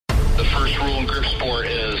first rule in grip sport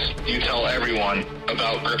is you tell everyone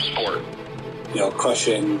about grip sport.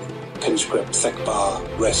 Crushing, pinch grip, thick bar,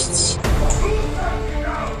 wrists.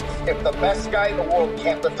 If the best guy in the world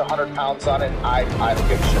can't lift 100 pounds on it, I don't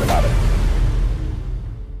give a shit about it.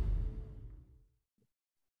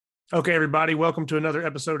 Okay, everybody, welcome to another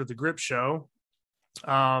episode of The Grip Show.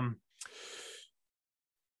 A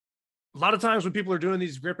lot of times when people are doing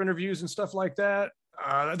these grip interviews and stuff like that,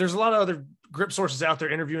 there's a lot of other grip sources out there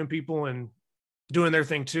interviewing people and doing their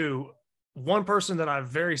thing too. One person that I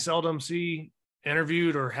very seldom see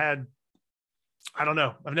interviewed or had, I don't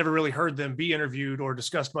know, I've never really heard them be interviewed or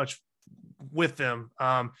discussed much with them,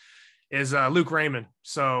 is Luke Raymond.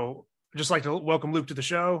 So I'd just like to welcome Luke to the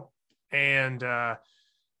show. And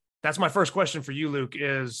that's my first question for you, Luke,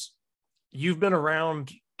 is you've been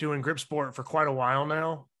around doing grip sport for quite a while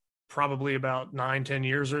now, probably about 9-10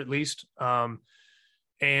 years or at least.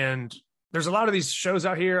 And there's a lot of these shows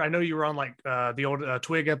out here. I know you were on like the old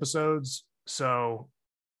Twig episodes. So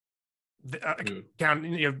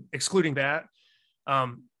excluding that,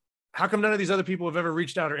 how come none of these other people have ever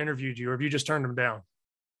reached out or interviewed you, or have you just turned them down?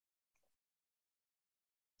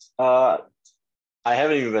 I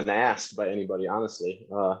haven't even been asked by anybody, honestly.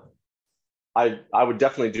 I would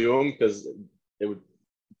definitely do them because it would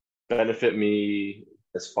benefit me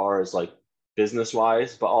as far as like business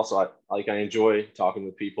wise, but also I enjoy talking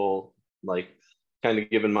with people, like kind of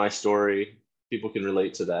giving my story. People can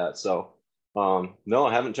relate to that. So no,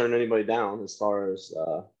 I haven't turned anybody down as far as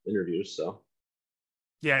interviews. So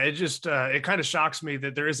yeah, it just it kind of shocks me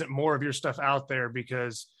that there isn't more of your stuff out there,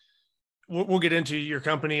 because we'll get into your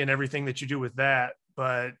company and everything that you do with that,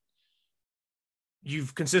 but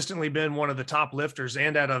you've consistently been one of the top lifters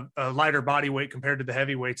and at a lighter body weight compared to the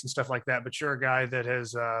heavyweights and stuff like that. But you're a guy that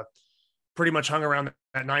has pretty much hung around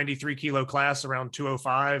that 93 kilo class, around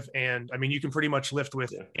 205. And I mean, you can pretty much lift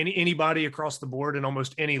with anybody across the board in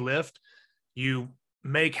almost any lift. You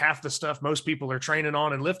make half the stuff most people are training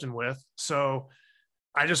on and lifting with. So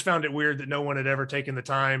I just found it weird that no one had ever taken the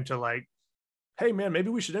time to like, hey man, maybe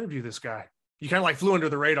we should interview this guy. You kind of like flew under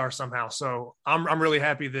the radar somehow. So I'm really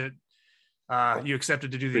happy that you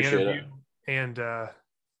accepted to do the Appreciate interview and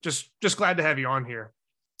just glad to have you on here.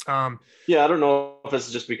 Yeah, I don't know if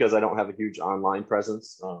it's just because I don't have a huge online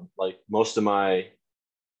presence. Like most of my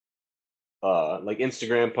like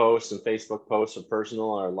Instagram posts and Facebook posts are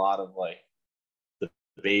personal, are a lot of like the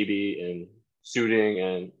baby and suiting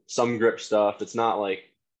and some grip stuff. It's not like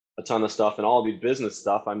a ton of stuff, and all the business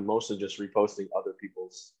stuff I'm mostly just reposting other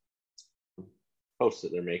people's posts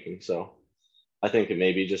that they're making. So I think it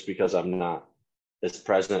may be just because I'm not as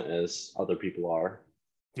present as other people are.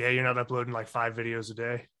 Yeah, you're not uploading like 5 videos a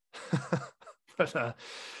day. But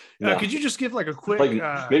No. Could you just give like a quick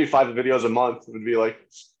like maybe 5 videos a month would be like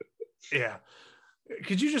yeah.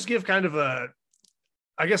 Could you just give kind of a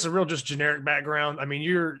real just generic background? I mean,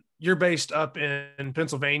 you're based up in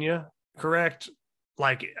Pennsylvania, correct?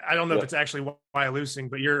 Like, I don't know if it's actually Wyalusing,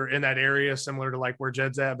 but you're in that area similar to like where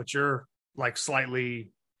Jed's at, but you're like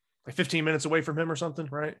slightly like 15 minutes away from him or something,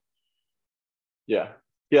 right? Yeah.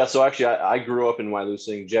 So actually I grew up in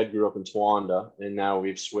Wyalusing. Jed grew up in Towanda, and now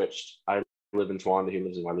we've switched. I live in Towanda. He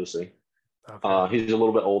lives in Wyalusing. Okay. He's a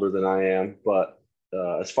little bit older than I am, but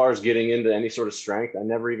as far as getting into any sort of strength, I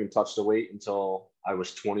never even touched a weight until I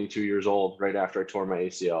was 22 years old, right after I tore my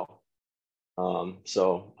ACL.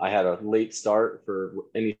 So I had a late start for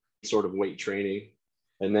any sort of weight training.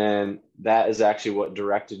 And then that is actually what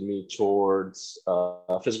directed me towards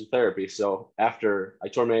physical therapy. So after I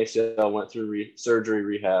tore my ACL, went through surgery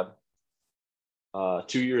rehab.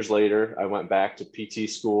 2 years later, I went back to PT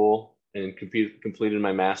school and completed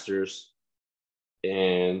my master's.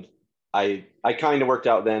 And I kind of worked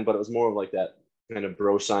out then, but it was more of like that kind of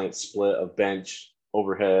bro science split of bench,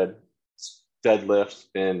 overhead, deadlift,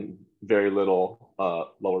 and very little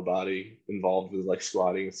lower body involved with like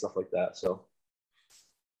squatting and stuff like that. So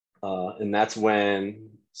and that's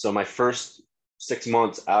when, so my first 6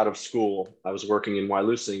 months out of school, I was working in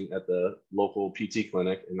Wyalusing at the local PT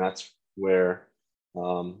clinic. And that's where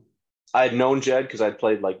I had known Jed because I'd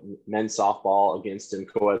played like men's softball against him,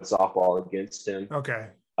 co-ed softball against him. Okay.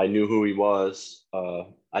 I knew who he was. I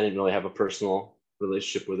didn't really have a personal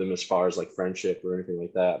relationship with him as far as like friendship or anything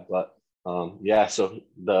like that. But yeah, so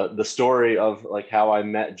the story of like how I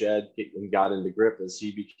met Jed and got into grip is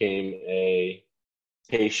he became a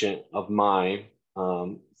patient of mine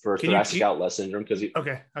for thoracic outlet syndrome.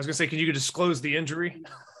 Okay, I was gonna say, can you disclose the injury?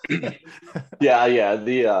 He's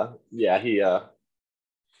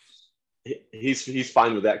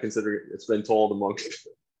fine with that, considering it's been told amongst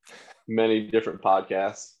many different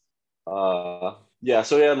podcasts. Yeah,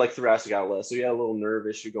 so he had like thoracic outlet. So he had a little nerve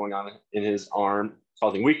issue going on in his arm,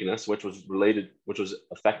 causing weakness, which was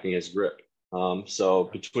affecting his grip. So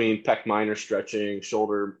between pec minor stretching,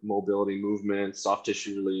 shoulder mobility movement, soft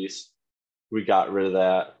tissue release, we got rid of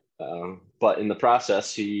that. But in the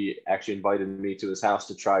process, he actually invited me to his house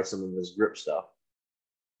to try some of his grip stuff.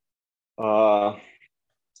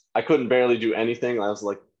 I couldn't barely do anything. I was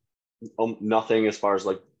like nothing as far as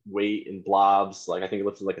like weight and blobs. Like I think it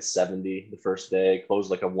lifted like a 70 the first day,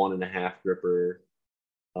 closed like a 1.5 gripper.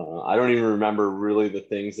 I don't even remember really the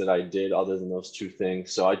things that I did other than those two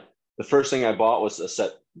things. So the first thing I bought was a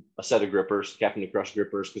set of grippers, Captain to Crush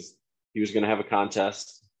grippers, because he was going to have a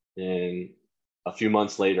contest in a few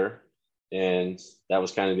months later. And that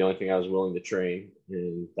was kind of the only thing I was willing to train.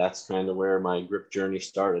 And that's kind of where my grip journey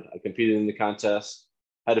started. I competed in the contest,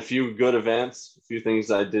 had a few good events, a few things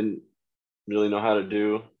I didn't really know how to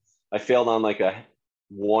do. I failed on like a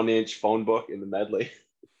 1-inch phone book in the medley.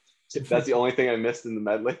 That's the only thing I missed in the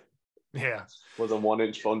medley. Yeah. Was a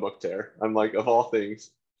 1-inch phone book tear. I'm like, of all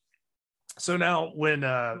things. So now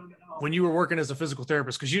when you were working as a physical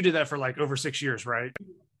therapist, because you did that for like over 6 years, right?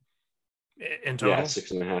 In total? Yeah,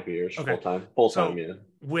 6.5 years, okay. Full time, yeah.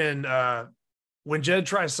 When Jed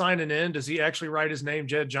tries signing in, does he actually write his name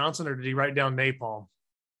Jed Johnson, or did he write down Napalm?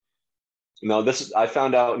 No, I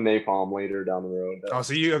found out Napalm later down the road. Oh,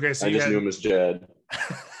 so you okay? So I just knew him as Jed.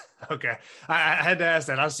 Okay, I had to ask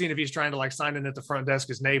that. I was seeing if he's trying to like sign in at the front desk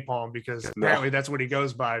as Napalm, because apparently that's what he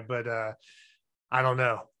goes by, but I don't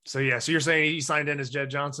know. So yeah, so you're saying he signed in as Jed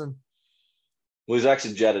Johnson? Well, he's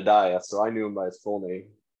actually Jedediah, so I knew him by his full name.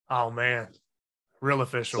 Oh man, real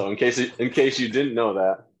official. So in case you didn't know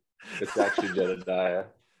that, it's actually Jedediah.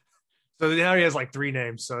 So now he has like 3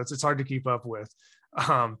 names, so it's hard to keep up with.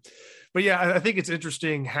 But yeah, I think it's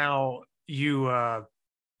interesting how you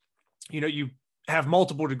you have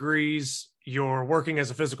multiple degrees. You're working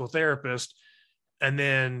as a physical therapist, and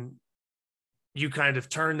then you kind of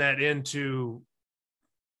turn that into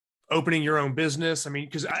opening your own business. I mean,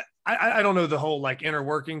 because I don't know the whole like inner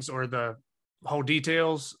workings or the whole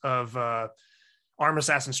details of Arm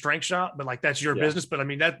Assassin Strength Shop, but like that's your business. But I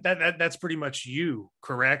mean that's pretty much you,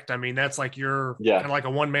 correct? I mean that's like you're kind of like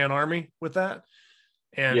a one-man army with that.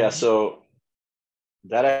 And yeah, so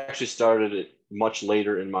that actually started much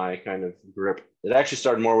later in my kind of grip. It actually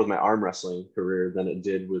started more with my arm wrestling career than it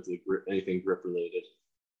did with anything grip related.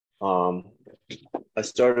 I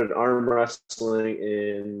started arm wrestling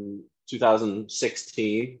in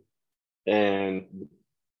 2016, and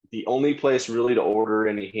the only place really to order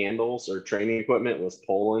any handles or training equipment was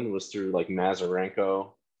Poland, was through like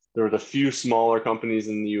Mazarenko. There were a few smaller companies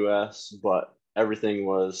in the US, but everything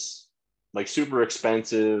was like super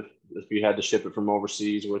expensive if you had to ship it from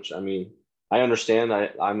overseas, which I mean, I understand.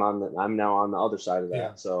 I'm now on the other side of that.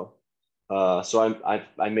 Yeah. So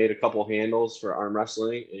I made a couple handles for arm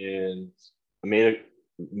wrestling, and I made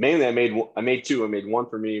 2. I made one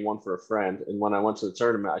for me, one for a friend. And when I went to the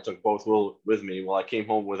tournament, I took both with me. Well, I came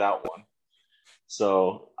home without one.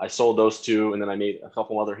 So I sold those 2, and then I made a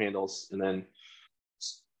couple other handles, and then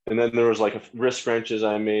there was like wrist wrenches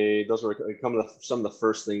I made. Those were some of the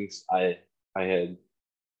first things I had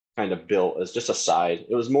kind of built as just a side.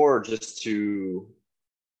 It was more just to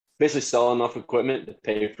basically sell enough equipment to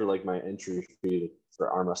pay for like my entry fee for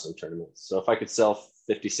arm wrestling tournaments. So if I could sell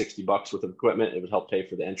 $50-$60 worth of equipment, it would help pay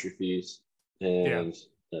for the entry fees. And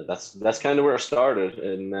that's kind of where it started.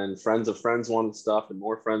 And then friends of friends wanted stuff, and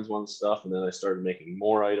more friends wanted stuff. And then I started making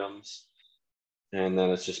more items. And then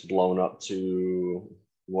it's just blown up to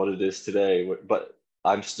what it is today. But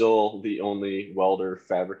I'm still the only welder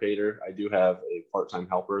fabricator. I do have a part-time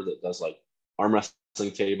helper that does like arm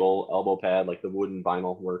wrestling table, elbow pad, like the wood and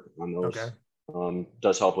vinyl work on those. Okay.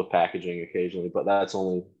 Does help with packaging occasionally, but that's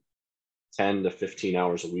only 10 to 15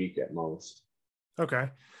 hours a week at most. Okay.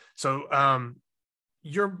 So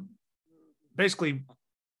you're basically,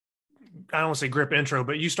 I don't want to say grip intro,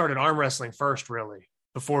 but you started arm wrestling first, really,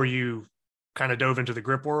 before you kind of dove into the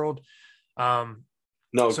grip world.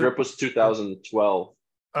 Grip was 2012.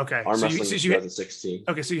 Okay. Arm wrestling was 2016.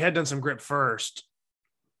 Okay, so you had done some grip first.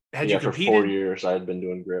 Had you competed? For 4 years I had been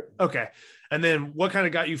doing grip. Okay. And then what kind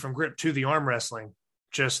of got you from grip to the arm wrestling?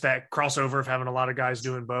 Just that crossover of having a lot of guys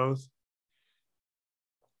doing both?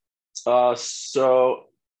 So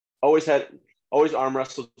always arm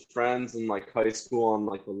wrestled with friends in like high school on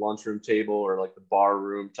like the lunchroom table or like the bar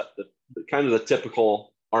room, kind of the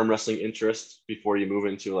typical arm wrestling interest before you move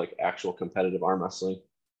into like actual competitive arm wrestling.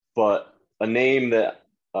 But a name that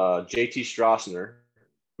JT Strassner,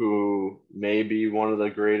 who may be one of the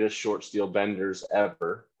greatest short steel benders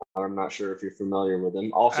ever. I'm not sure if you're familiar with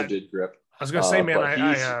him. Also did grip. I was going to say,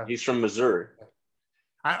 man, he's from Missouri.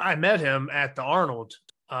 I met him at the Arnold,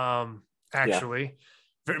 actually.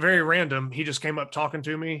 Yeah. Very random. He just came up talking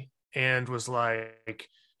to me and was like,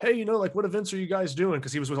 hey, you know, like what events are you guys doing?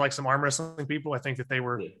 Because he was with like some arm wrestling people. I think that they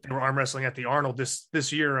were arm wrestling at the Arnold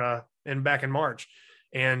this year and back in March.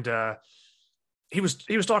 And he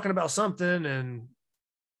was talking about something, and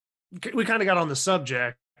we kind of got on the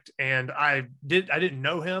subject, and I didn't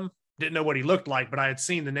know him, didn't know what he looked like, but I had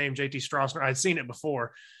seen the name JT Stroessner. I'd seen it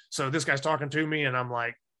before. So this guy's talking to me, and I'm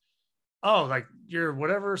like, oh, like you're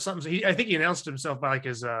whatever, something. I think he announced himself by like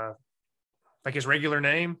his regular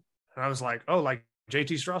name. And I was like, oh, like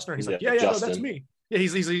JT Stroessner. And he's like, yeah, no, that's me. Yeah,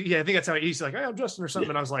 he's yeah, I think that's how he's like, hey, I'm Justin or something.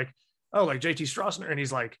 Yeah. And I was like, oh, like JT Stroessner. And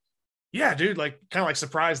he's like, yeah, dude, like kind of like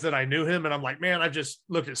surprised that I knew him. And I'm like, man, I've just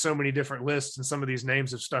looked at so many different lists, and some of these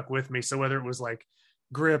names have stuck with me. So whether it was like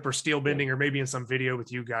grip or steel bending, or maybe in some video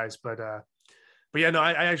with you guys, but yeah, no,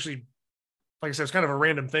 I actually, like I said, it's kind of a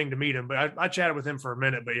random thing to meet him, but I chatted with him for a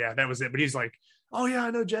minute, but yeah, that was it. But he's like, oh yeah,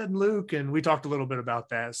 I know Jed and Luke. And we talked a little bit about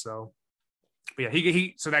that. So, but yeah,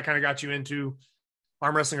 so that kind of got you into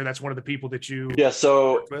arm wrestling, or that's one of the people that you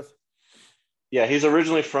worked with? Yeah, he's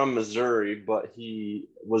originally from Missouri, but he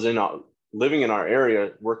was living in our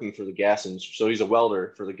area working for the gas industry. So he's a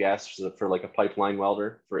welder for the gas, for like a pipeline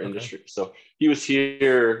welder for industry. Okay. So he was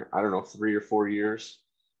here, I don't know, 3 or 4 years.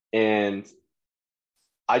 And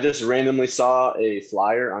I just randomly saw a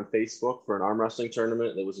flyer on Facebook for an arm wrestling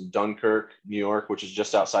tournament that was in Dunkirk, New York, which is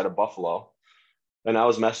just outside of Buffalo. And I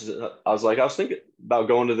was thinking about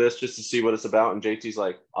going to this just to see what it's about. And JT's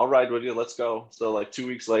like, I'll ride with you. Let's go. So like 2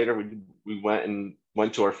 weeks later, we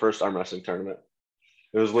went to our first arm wrestling tournament.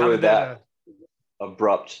 It was literally that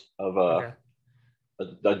abrupt of a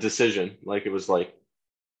decision. Like it was like,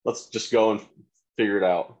 let's just go and figure it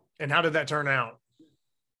out. And how did that turn out?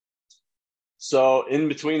 So in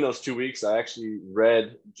between those 2 weeks, I actually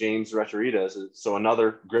read James Retoritas. So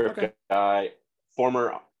another grip guy,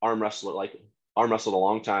 former arm wrestler, like arm wrestled a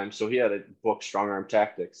long time. So he had a book, Strong Arm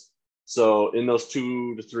Tactics. So in those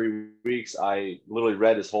 2 to 3 weeks, I literally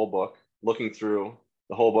read his whole book, looking through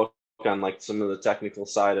the whole book on like some of the technical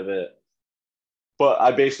side of it. But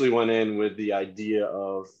I basically went in with the idea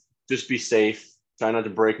of just be safe, try not to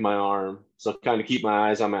break my arm. So kind of keep my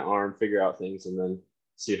eyes on my arm, figure out things, and then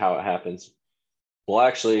see how it happens. Well,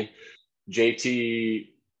 actually, JT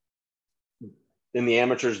in the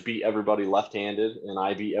amateurs beat everybody left-handed, and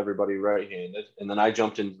I beat everybody right-handed. And then I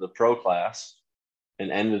jumped into the pro class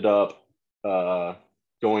and ended up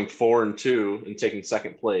going 4-2 and taking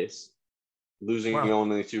second place, losing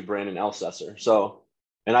only to Brandon Elsesser. So,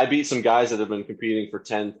 and I beat some guys that have been competing for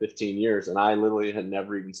 10, 15 years, and I literally had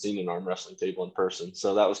never even seen an arm wrestling table in person.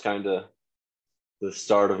 So that was kind of the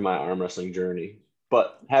start of my arm wrestling journey.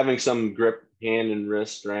 But having some grip, hand and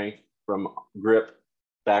wrist strength from grip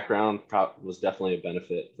background was definitely a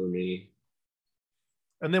benefit for me.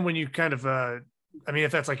 And then when you kind of,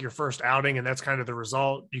 if that's like your first outing and that's kind of the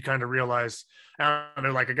result, you kind of realize, I don't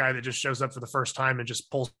know, like a guy that just shows up for the first time and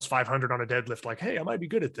just pulls 500 on a deadlift, like, hey, I might be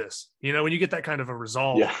good at this. You know, when you get that kind of a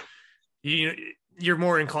result, you're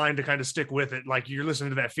more inclined to kind of stick with it. Like you're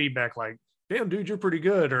listening to that feedback, like, damn, dude, you're pretty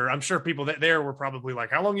good. Or I'm sure people that there were probably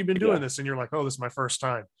like, how long you been doing this? And you're like, oh, this is my first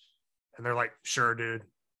time. And they're like, sure, dude.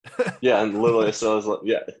 Yeah, and literally, so I was like,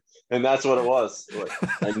 yeah, and that's what it was. Like,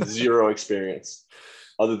 I had zero experience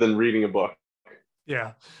other than reading a book.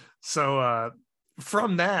 Yeah. So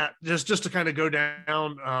from that, just to kind of go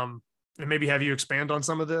down and maybe have you expand on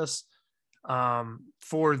some of this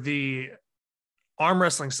for the arm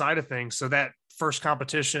wrestling side of things. So that first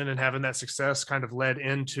competition and having that success kind of led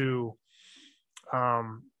into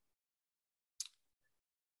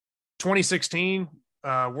 2016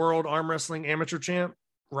 World Arm Wrestling Amateur Champ.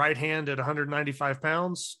 Right hand at 195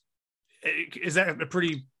 pounds. Is that a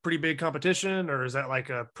pretty big competition, or is that like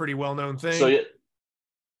a pretty well-known thing? So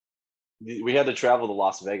we had to travel to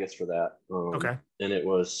Las Vegas for that. Okay. And it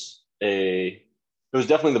was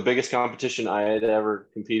definitely the biggest competition I had ever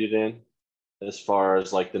competed in, as far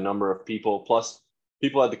as like the number of people. Plus,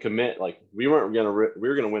 people had to commit. Like we were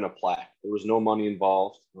gonna win a plaque. There was no money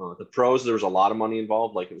involved. The pros, there was a lot of money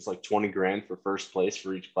involved. Like it was like 20 grand for first place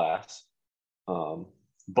for each class.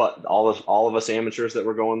 But all of us amateurs that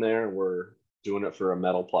were going there were doing it for a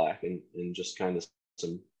medal plaque and just kind of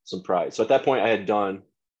some pride. So at that point I had done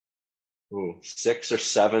 6 or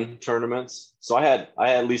 7 tournaments. So I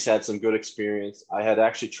at least had some good experience. I had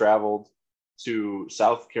actually traveled to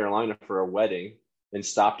South Carolina for a wedding and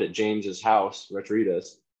stopped at James's house,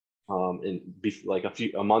 Retoritas,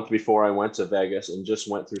 a month before I went to Vegas, and just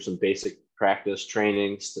went through some basic practice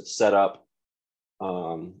training set up.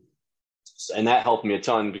 And that helped me a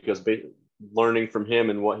ton, because learning from him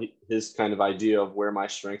and his kind of idea of where my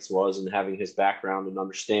strengths was, and having his background and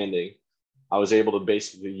understanding, I was able to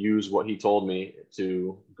basically use what he told me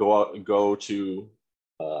to go to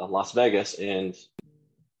Las Vegas and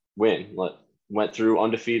win. Went through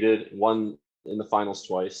undefeated, won in the finals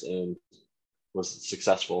twice, and was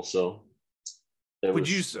successful. So it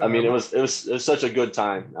was such a good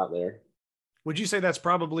time out there. Would you say that's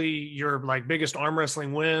probably your like biggest arm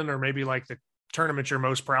wrestling win, or maybe like the tournament you're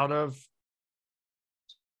most proud of?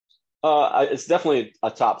 It's definitely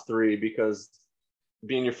a top three, because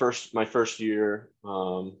being my first year,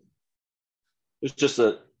 it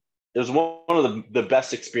was one of the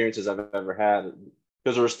best experiences I've ever had,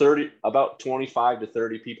 because there was about 25 to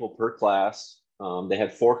 30 people per class. They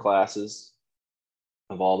had 4 classes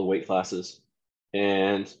of all the weight classes.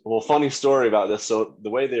 And funny story about this. So the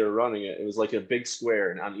way they were running it, it was like a big square,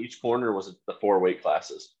 and on each corner was the 4 weight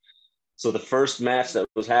classes. So the first match that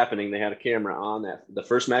was happening, they had a camera on that. The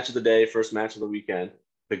first match of the day, first match of the weekend,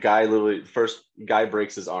 first guy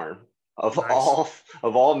breaks his arm of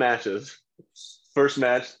all matches. First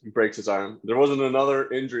match, he breaks his arm. There wasn't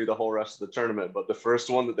another injury the whole rest of the tournament, but the first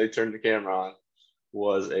one that they turned the camera on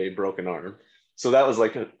was a broken arm. So that was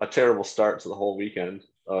like a terrible start to the whole weekend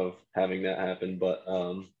of having that happen. But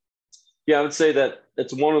yeah, I would say that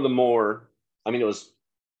it's one of the more, I mean,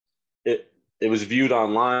 it was viewed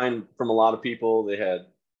online from a lot of people. They had,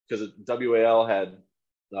 because WAL had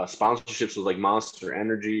sponsorships with like Monster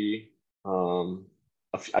Energy.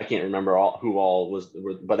 I can't remember who all was,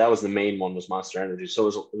 but that was the main one, was Monster Energy. So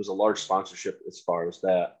it was a large sponsorship as far as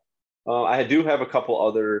that. I do have a couple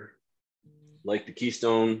other, like the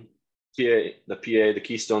Keystone, the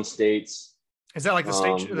Keystone States. Is that like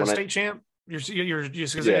the state champ? You're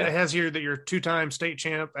just, because it has here that you're 2-time state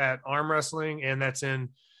champ at arm wrestling, and that's in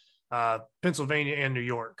Pennsylvania and New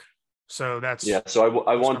York. So that's So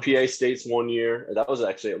I won PA States one year. That was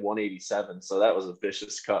actually at 187. So that was a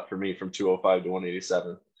vicious cut for me, from 205 to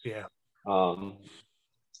 187. Yeah.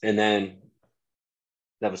 And then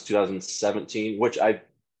that was 2017, I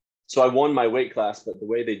won my weight class, but the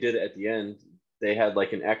way they did it at the end, they had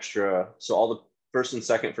like an extra. So all the first and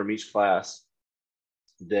second from each class,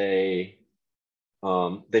 they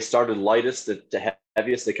started lightest to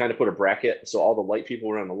heaviest. They kind of put a bracket, so all the light people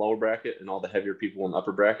were on the lower bracket and all the heavier people in the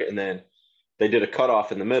upper bracket, and then they did a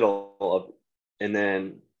cutoff in the middle and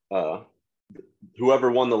then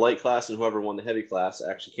whoever won the light class and whoever won the heavy class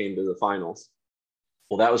actually came to the finals.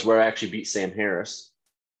 Well, that was where I actually beat Sam Harris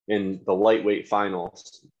in the lightweight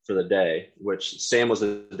finals for the day, which Sam was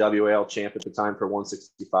the WAL champ at the time for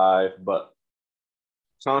 165, but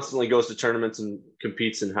constantly goes to tournaments and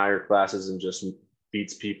competes in higher classes and just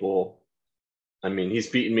beats people. I mean, he's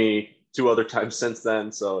beaten me 2 other times since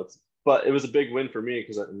then. But it was a big win for me,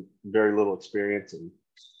 because I had very little experience and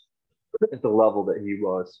at the level that he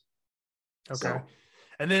was. Okay. So.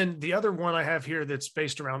 And then the other one I have here that's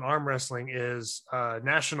based around arm wrestling is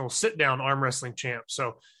National Sit-Down Arm Wrestling Champ.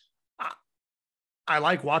 So I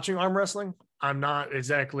like watching arm wrestling. I'm not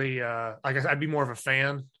exactly, I'd be more of a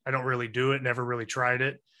fan. I don't really do it, never really tried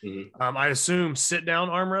it. Mm-hmm. I assume sit-down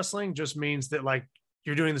arm wrestling just means that like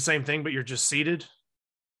you're doing the same thing, but you're just seated.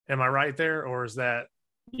 Am I right there? Or is that?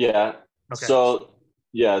 Yeah. Okay. So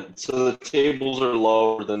the tables are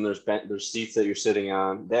lower, then there's seats that you're sitting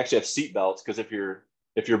on. They actually have seat belts, because if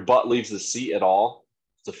your butt leaves the seat at all,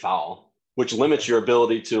 it's a foul, which limits your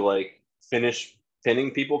ability to like finish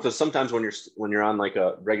pinning people. Because sometimes when you're on like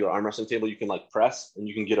a regular arm wrestling table, you can like press and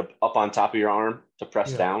you can get up on top of your arm to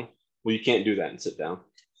press down. Well, you can't do that and sit down.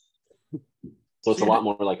 So it's a lot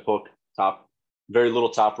more like hook top, very little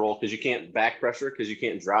top roll, because you can't back pressure, because you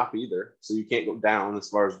can't drop either. So you can't go down as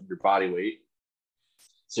far as your body weight.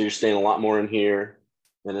 So you're staying a lot more in here,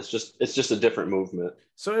 and it's just a different movement.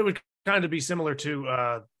 So it would kind of be similar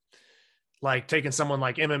to like taking someone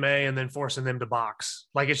like MMA and then forcing them to box.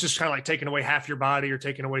 Like it's just kind of like taking away half your body or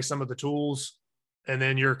taking away some of the tools, and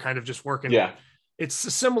then you're kind of just working. Yeah. It's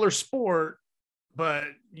a similar sport, but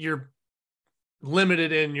you're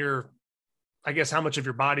limited in your, I guess, how much of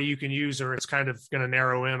your body you can use, or it's kind of going to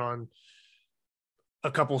narrow in on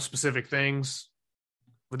a couple specific things.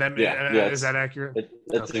 Would that be, is that accurate?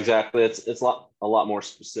 It's okay. Exactly. It's a lot more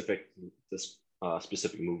specific to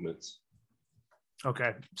specific movements.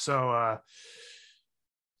 Okay. So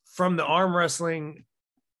from the arm wrestling,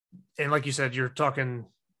 and like you said, you're talking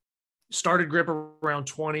started grip around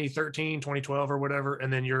 2013, 2012 or whatever,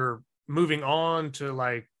 and then you're moving on to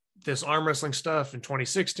like this arm wrestling stuff in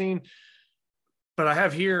 2016. But I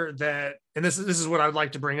have here that, and this is what I'd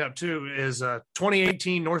like to bring up too, is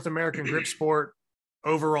 2018 North American Grip Sport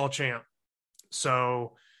overall champ.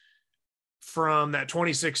 So from that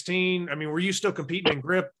 2016, I mean, were you still competing in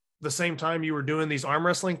grip the same time you were doing these arm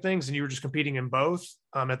wrestling things, and you were just competing in both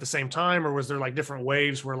at the same time? Or was there like different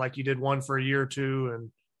waves where like you did one for a year or two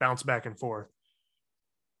and bounce back and forth?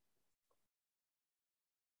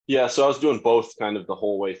 Yeah, so I was doing both kind of the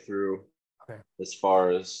whole way through. Okay. As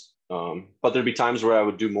far as but there'd be times where I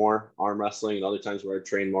would do more arm wrestling and other times where I'd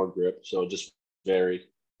train more grip. So it just varied.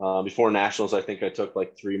 Before nationals, I think I took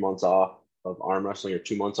like 3 months off of arm wrestling or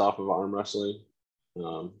 2 months off of arm wrestling,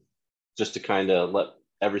 just to kind of let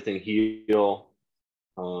everything heal.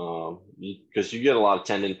 Because you get a lot of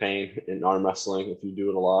tendon pain in arm wrestling if you do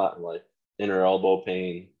it a lot, like inner elbow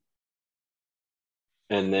pain.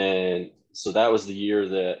 And then, so that was the year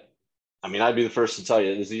that, I mean, I'd be the first to tell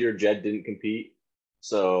you, it was the year Jed didn't compete.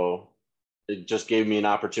 So it just gave me an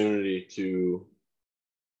opportunity to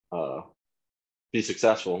be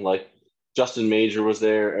successful. Like Justin Major was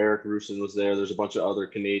there, Eric Rusin was there. There's a bunch of other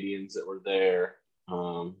Canadians that were there.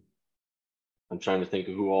 I'm trying to think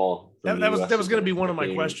of who all. That was going to be one of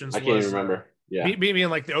my questions. I can't even remember. Yeah. Me being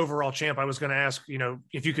like the overall champ, I was going to ask,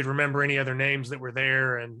 if you could remember any other names that were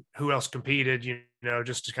there and who else competed,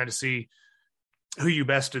 just to kind of see who you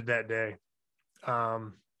bested that day.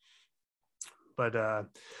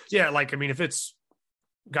 Yeah, like, I mean, if it's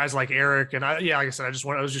guys like Eric and like I said, I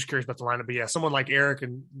was just curious about the lineup, but yeah, someone like Eric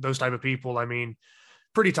and those type of people, I mean,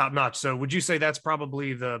 pretty top notch. So would you say that's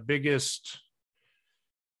probably the biggest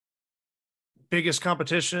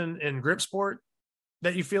competition in grip sport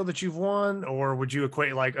that you feel that you've won? Or would you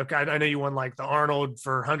equate like, okay, I know you won like the Arnold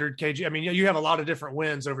for 100 kg. I mean, you have a lot of different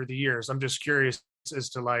wins over the years. I'm just curious as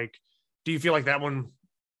to like, do you feel like that one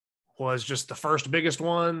was just the first biggest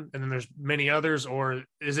one and then there's many others, or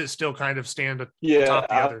is it still kind of stand atop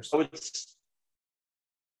the others?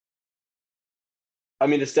 I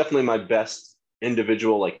mean, it's definitely my best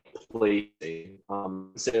individual like play.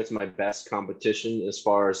 Say it's my best competition as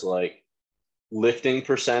far as like lifting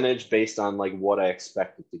percentage based on like what I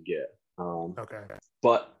expected to get. Okay.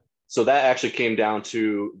 But so that actually came down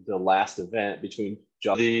to the last event between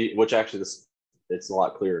which actually it's a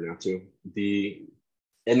lot clearer now too.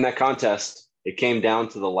 In that contest, it came down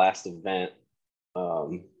to the last event.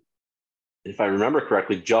 If I remember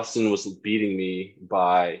correctly, Justin was beating me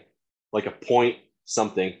by like a point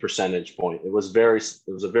something percentage point. It was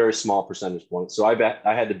a very small percentage point. So I bet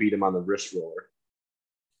I had to beat him on the wrist roller,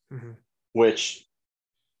 which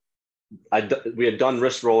we had done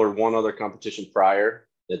wrist roller one other competition prior.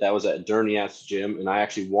 That was at Derniat's gym, and I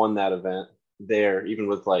actually won that event there, even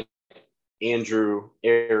with like Andrew,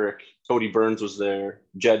 Eric, Cody Burns was there,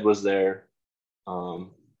 Jed was there.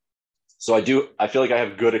 So I feel like I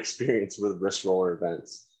have good experience with wrist roller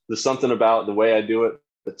events. There's something about the way I do it,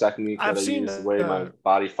 the technique that I use, the way my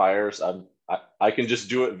body fires. I can just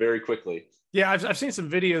do it very quickly. Yeah, I've seen some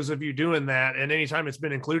videos of you doing that, and anytime it's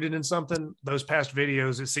been included in something, those past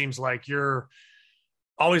videos, it seems like you're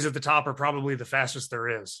always at the top or probably the fastest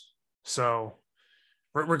there is. So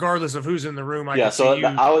regardless of who's in the room, I can see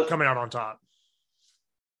you coming out on top.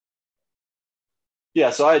 Yeah,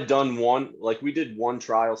 so I had done we did one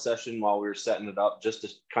trial session while we were setting it up just to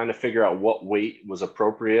kind of figure out what weight was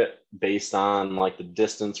appropriate based on like the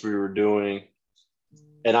distance we were doing.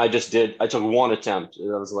 And I took one attempt.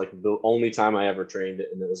 That was like the only time I ever trained it.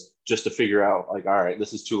 And it was just to figure out like, all right,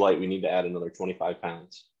 this is too light. We need to add another 25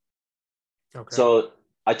 pounds. Okay. So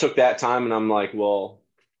I took that time and I'm like, well,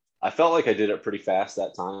 I felt like I did it pretty fast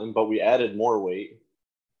that time, but we added more weight.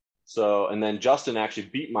 So, and then Justin actually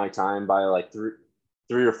beat my time by like three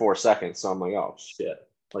or 4 seconds. So I'm like, oh shit,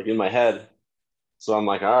 like in my head. So I'm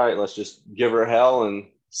like, all right, let's just give her hell and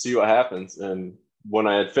see what happens. And when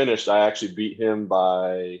I had finished, I actually beat him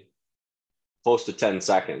by close to 10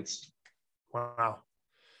 seconds. Wow.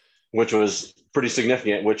 Which was pretty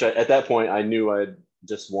significant, which at that point I knew I had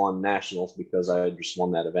just won nationals because I had just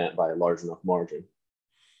won that event by a large enough margin.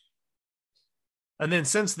 And then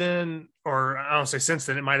since then, or I don't say since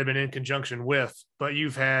then, it might have been in conjunction with, but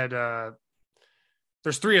you've had,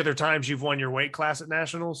 there's 3 other times you've won your weight class at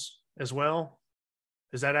nationals as well.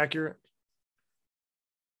 Is that accurate?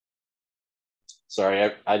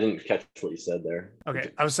 Sorry, I didn't catch what you said there.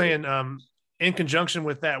 Okay. I was saying, in conjunction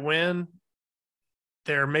with that win,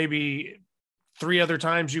 there may be 3 other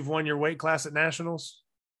times you've won your weight class at nationals.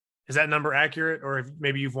 Is that number accurate, or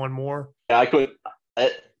maybe you've won more? Yeah,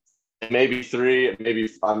 maybe 3, maybe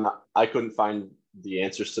I couldn't find the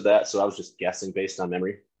answers to that. So I was just guessing based on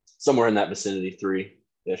memory, somewhere in that vicinity,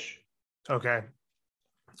 3-ish. Okay.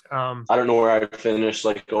 I don't know where I finished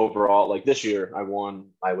like overall, like this year I won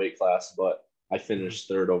my weight class, but I finished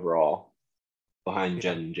 3rd overall behind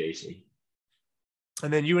Jen and Jason.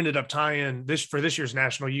 And then you ended up tying for this year's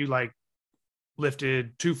national. You like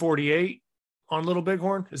lifted 248 on Little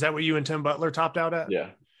Bighorn. Is that what you and Tim Butler topped out at? Yeah.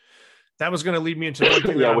 That was going to lead me into one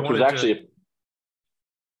thing yeah, that I which was wanted actually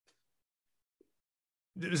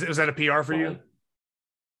was that a PR for you?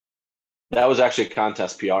 That was actually a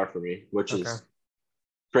contest PR for me, which Okay. is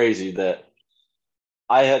crazy that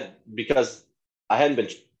because I hadn't been,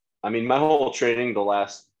 I mean, my whole training the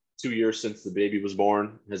last 2 years since the baby was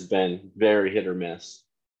born has been very hit or miss.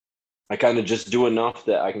 I kind of just do enough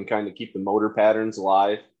that I can kind of keep the motor patterns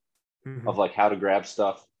alive of like how to grab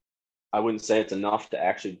stuff. I wouldn't say it's enough to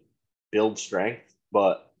actually build strength,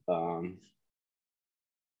 but I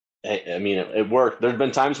mean, it worked. There've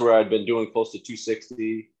been times where I'd been doing close to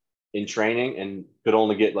 260 in training and could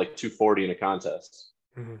only get like 240 in a contest.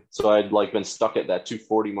 So I'd like been stuck at that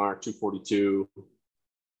 240 mark, 242.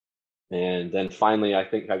 And then finally, I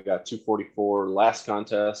think I got 244 last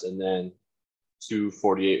contest, and then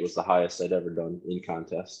 248 was the highest I'd ever done in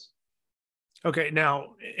contest. Okay.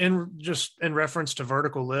 Now, in reference to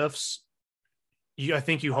vertical lifts, I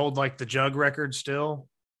think you hold like the jug record still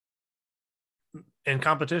in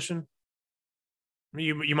competition.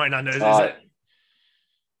 You might not know.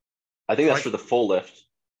 I think that's for the full lift.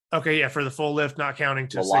 Okay, yeah, for the full lift, not counting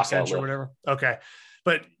to The 6 inch lockout or whatever. Okay,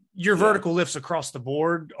 but your vertical lifts across the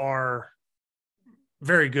board are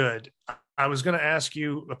very good. I was going to ask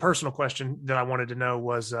you a personal question that I wanted to know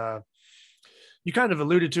was, you kind of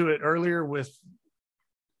alluded to it earlier with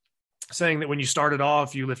saying that when you started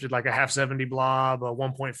off, you lifted like a half 70 blob, a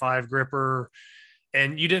 1.5 gripper,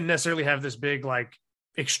 and you didn't necessarily have this big like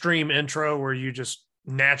extreme intro where you just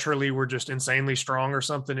naturally were just insanely strong or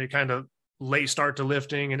something. It kind of late start to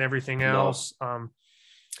lifting and everything else. No.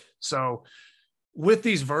 So with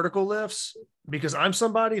these vertical lifts, because I'm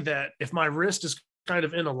somebody that if my wrist is kind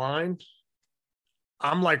of in a line,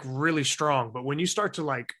 I'm like really strong. But when you start to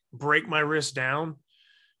like break my wrist down,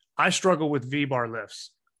 I struggle with V-bar lifts.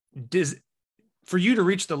 For you to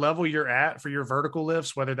reach the level you're at for your vertical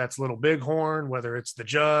lifts, whether that's Little Bighorn, whether it's the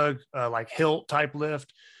jug, like hilt type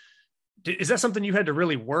lift, is that something you had to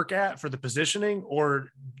really work at for the positioning, or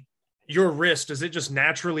your wrist, does it just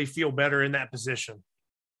naturally feel better in that position?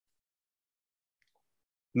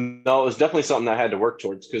 No, it was definitely something I had to work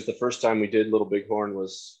towards, because the first time we did Little Bighorn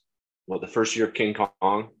was the first year of King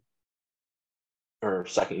Kong, or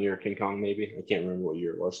second year of King Kong, maybe. I can't remember what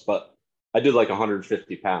year it was, but I did like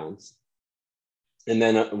 150 pounds. And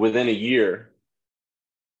then within a year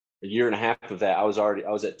and a half of that, I was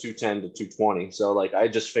at 210 to 220. So like I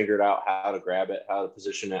just figured out how to grab it, how to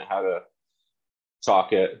position it, how to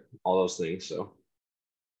talk it, all those things. So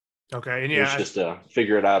okay, and it was just to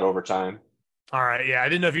figure it out over time. All right, yeah, I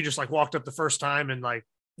didn't know if you just like walked up the first time and like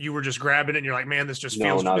you were just grabbing it and you're like, man, this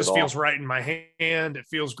feels right in my hand. It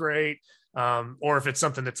feels great. Or if it's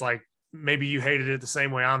something that's like maybe you hated it the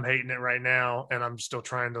same way I'm hating it right now, and I'm still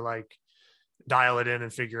trying to like dial it in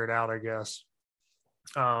and figure it out, I guess.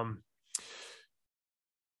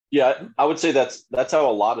 Yeah, I would say that's how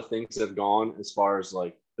a lot of things have gone, as far as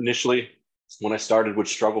like initially when I started would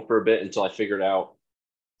struggle for a bit until I figured out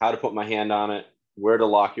how to put my hand on it, where to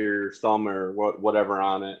lock your thumb or whatever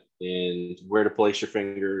on it, and where to place your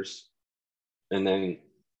fingers. And then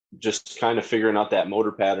just kind of figuring out that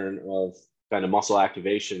motor pattern of kind of muscle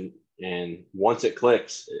activation. And once it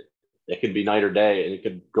clicks, it could be night or day, and it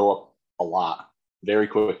could go up a lot very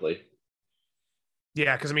quickly.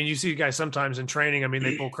 Yeah, because I mean, you see guys sometimes in training, I mean,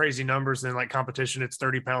 they pull crazy numbers, and in like competition, it's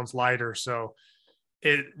 30 pounds lighter. So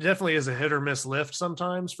it definitely is a hit or miss lift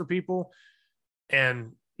sometimes for people.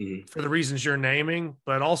 And for the reasons you're naming,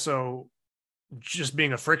 but also just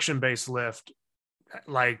being a friction-based lift,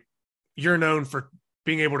 like you're known for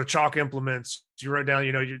being able to chalk implements. You wrote down,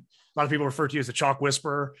 a lot of people refer to you as a chalk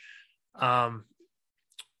whisperer. I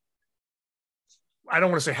don't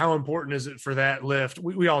want to say how important is it for that lift.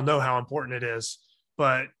 We all know how important it is,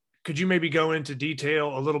 but could you maybe go into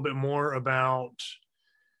detail a little bit more about,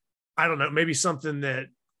 I don't know, maybe something that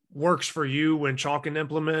works for you when chalking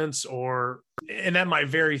implements, and that might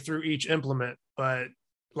vary through each implement, but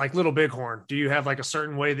like Little Bighorn, do you have like a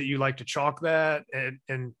certain way that you like to chalk that?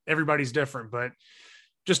 And everybody's different, but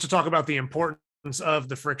just to talk about the importance of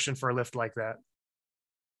the friction for a lift like that.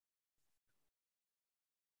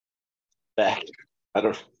 Back. I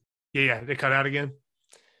don't. Yeah, they cut out again.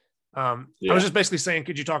 I was just basically saying,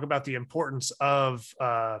 could you talk about the importance of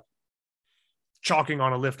chalking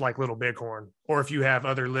on a lift like Little Bighorn, or if you have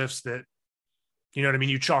other lifts that, you know what I mean,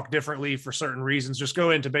 you chalk differently for certain reasons? Just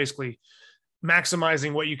go into basically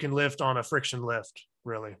maximizing what you can lift on a friction lift,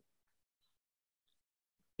 really.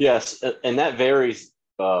 Yes, and that varies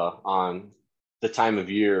on the time of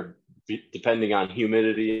year, depending on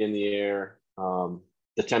humidity in the air,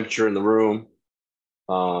 the temperature in the room.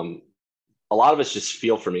 A lot of it's just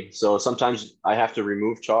feel for me. So sometimes I have to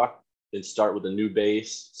remove chalk and start with a new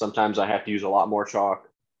base. Sometimes I have to use a lot more chalk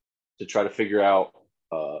to try to figure out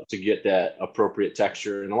to get that appropriate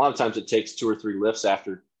texture. And a lot of times it takes 2 or 3 lifts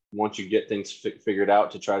after once you get things figured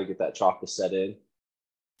out to try to get that chalk to set in.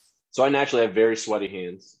 So I naturally have very sweaty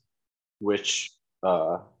hands, which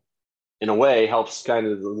in a way helps kind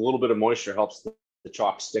of a little bit of moisture helps the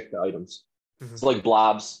chalk stick to items. Mm-hmm. It's like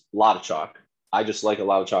blobs, a lot of chalk. I just like a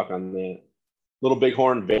lot of chalk on that. Little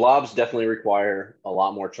bighorn blobs definitely require a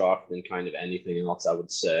lot more chalk than kind of anything else, I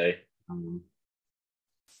would say.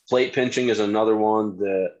 Plate pinching is another one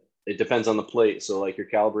that it depends on the plate. So like your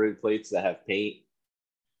calibrated plates that have paint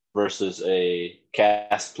versus a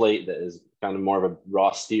cast plate that is kind of more of a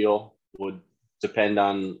raw steel would depend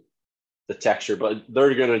on the texture, but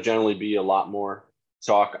they're going to generally be a lot more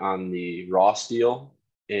chalk on the raw steel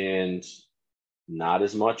and not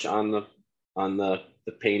as much on the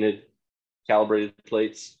painted calibrated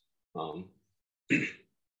plates.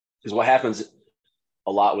 Because what happens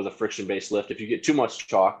a lot with a friction based lift, if you get too much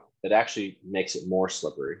chalk, it actually makes it more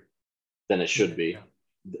slippery than it should be.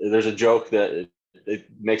 There's a joke that it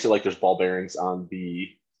makes it like there's ball bearings on the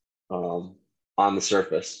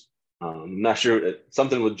surface. I'm not sure,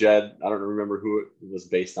 something with Jed, I don't remember who it was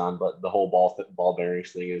based on, but the whole ball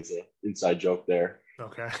bearings thing is an inside joke there.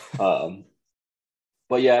 Okay.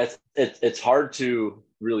 But yeah, it's hard to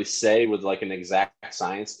really say with like an exact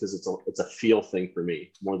science because it's a feel thing for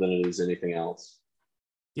me more than it is anything else.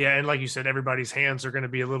 Yeah, and like you said, everybody's hands are going to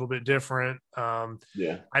be a little bit different.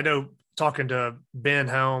 Yeah, I know talking to Ben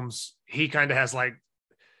Helms, he kind of has like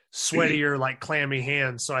sweatier, like clammy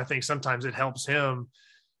hands. So I think sometimes it helps him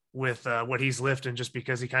with what he's lifting just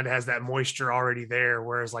because he kind of has that moisture already there.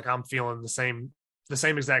 Whereas like I'm feeling the same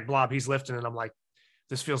exact blob he's lifting. And I'm like,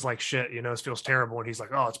 this feels like shit, this feels terrible. And he's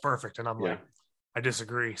like, oh, it's perfect. And I'm like, I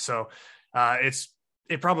disagree. So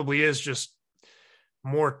it probably is just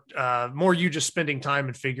more you just spending time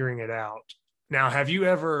and figuring it out. Now, have you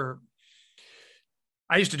ever,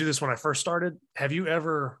 I used to do this when I first started. Have you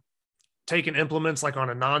ever taken implements like on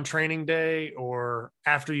a non-training day or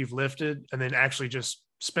after you've lifted and then actually just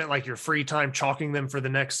spent like your free time chalking them for the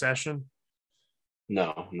next session?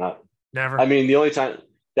 No, never. I mean, the only time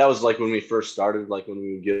that was like when we first started, like when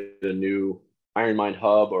we would get a new Iron Mind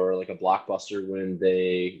hub or like a Blockbuster when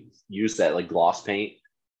they use that like gloss paint.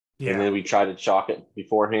 Yeah. And then we try to chalk it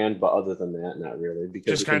beforehand, but other than that, not really,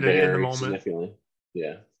 because just kind of in the moment. Significantly.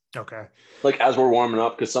 Yeah. Okay. Like as we're warming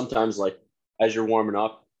up, because sometimes like as you're warming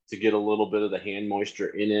up to get a little bit of the hand moisture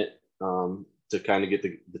in it, to kind of get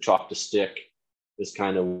the chalk to stick is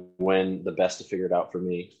kind of when the best to figure it out for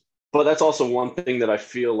me. But that's also one thing that I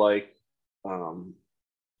feel like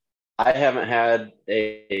I haven't had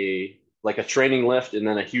a training lift and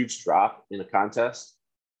then a huge drop in a contest.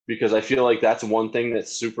 Because I feel like that's one thing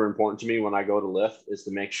that's super important to me when I go to lift is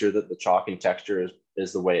to make sure that the chalking texture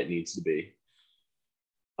is the way it needs to be.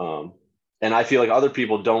 And I feel like other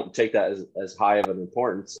people don't take that as high of an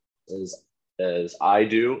importance as I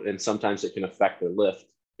do. And sometimes it can affect their lift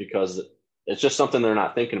because it's just something they're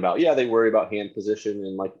not thinking about. Yeah, they worry about hand position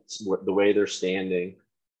and like the way they're standing.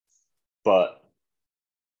 But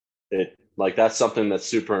that's something that's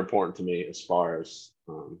super important to me as far as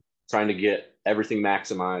trying to get everything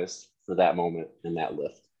maximized for that moment in that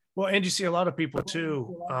lift. Well, and you see a lot of people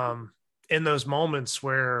too, in those moments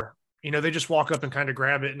where, they just walk up and kind of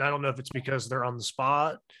grab it. And I don't know if it's because they're on the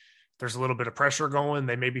spot, there's a little bit of pressure going,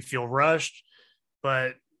 they maybe feel rushed,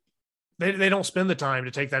 but they don't spend the time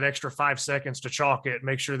to take that extra 5 seconds to chalk it,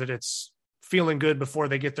 make sure that it's feeling good before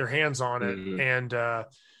they get their hands on it. Mm-hmm. And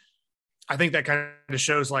I think that kind of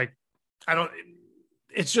shows like,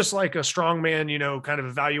 it's just like a strongman, kind of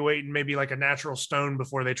evaluating maybe like a natural stone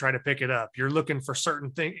before they try to pick it up. You're looking for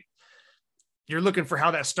certain things. You're looking for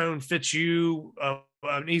how that stone fits you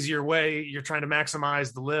an easier way. You're trying to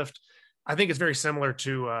maximize the lift. I think it's very similar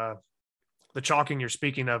to the chalking you're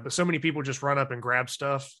speaking of, but so many people just run up and grab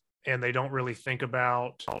stuff and they don't really think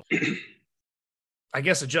about, I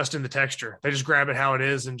guess, adjusting the texture. They just grab it how it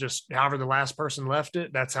is and just however the last person left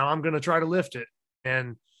it, that's how I'm going to try to lift it.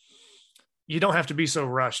 And you don't have to be so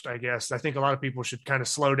rushed, I guess. I think a lot of people should kind of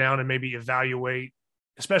slow down and maybe evaluate,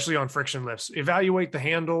 especially on friction lifts, evaluate the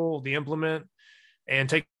handle, the implement, and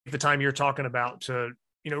take the time you're talking about to,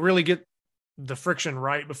 really get the friction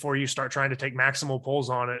right before you start trying to take maximal pulls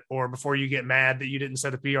on it, or before you get mad that you didn't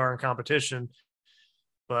set a PR in competition,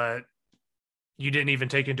 but you didn't even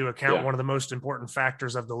take into account one of the most important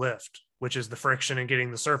factors of the lift, which is the friction and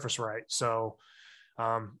getting the surface right. So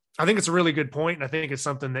I think it's a really good point. And I think it's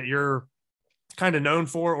something that you're kind of known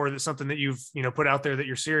for, or that's something that you've, put out there that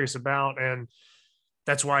you're serious about. And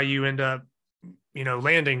that's why you end up,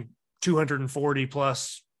 landing 240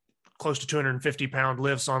 plus close to 250-pound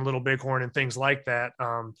lifts on Little Bighorn and things like that.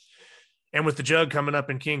 And with the jug coming up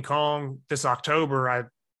in King Kong this October,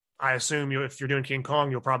 I assume if you're doing King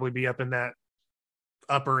Kong, you'll probably be up in that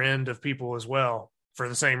upper end of people as well for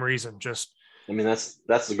the same reason. That's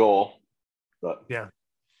the goal. But yeah.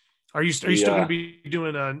 Are you still going to be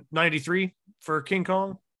doing a 93 for King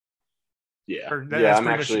Kong? Yeah. That's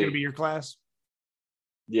pretty much going to be your class?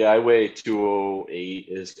 Yeah, I weigh 208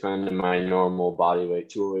 is kind of my normal body weight,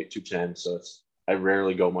 208, 210. So I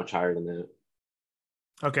rarely go much higher than that.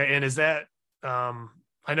 Okay. And is that,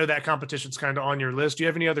 I know that competition's kind of on your list. Do you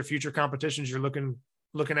have any other future competitions you're looking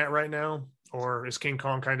at right now? Or is King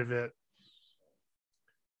Kong kind of it?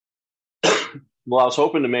 Well, I was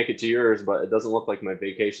hoping to make it to yours, but it doesn't look like my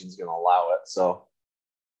vacation is going to allow it. So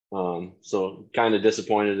kind of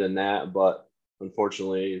disappointed in that, but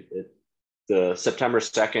unfortunately the September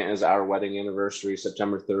 2nd is our wedding anniversary.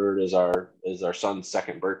 September 3rd is our son's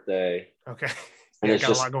second birthday. Okay. And it's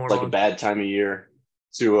just like a bad time of year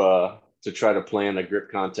to try to plan a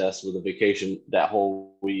grip contest with a vacation that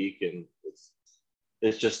whole week. And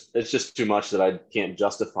it's just too much that I can't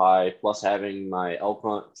justify, plus having my elk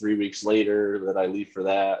hunt 3 weeks later that I leave for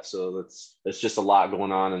that. So it's just a lot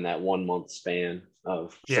going on in that 1 month span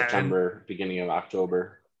of September, beginning of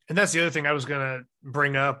October. And that's the other thing I was going to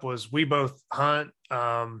bring up was we both hunt.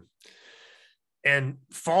 And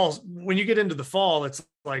falls, when you get into the fall, it's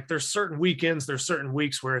like there's certain weekends, there's certain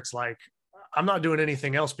weeks where it's like, I'm not doing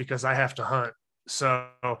anything else because I have to hunt. So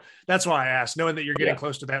that's why I asked, knowing that you're getting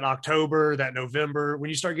close to that October, that November, when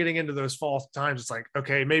you start getting into those fall times, it's like,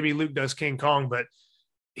 okay, maybe Luke does King Kong, but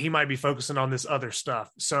he might be focusing on this other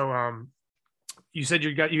stuff. So you said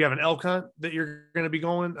you have an elk hunt that you're going to be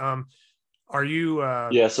going. Are you?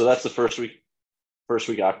 So that's the first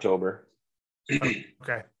week October.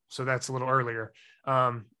 Okay, so that's a little earlier.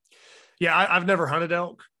 I've never hunted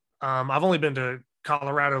elk. I've only been to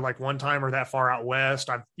Colorado like one time or that far out west.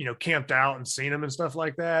 I've camped out and seen them and stuff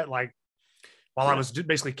like that, like while I was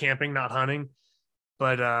basically camping, not hunting.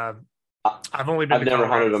 But I've never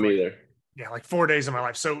hunted them either. Yeah, like 4 days of my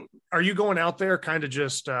life. So are you going out there kind of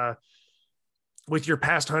just with your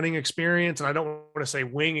past hunting experience, and I don't want to say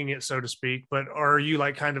winging it, so to speak, but are you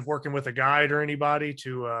like kind of working with a guide or anybody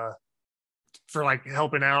to for like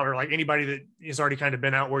helping out, or like anybody that has already kind of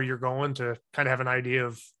been out where you're going to kind of have an idea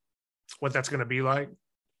of what that's going to be like?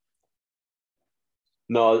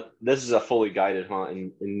 No, this is a fully guided hunt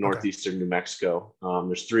in northeastern New Mexico.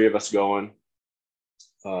 There's 3 of us going.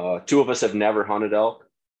 2 of us have never hunted elk.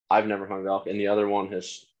 I've never hunted elk, and the other one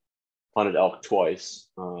has hunted elk twice.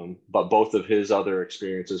 But both of his other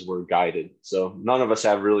experiences were guided. So none of us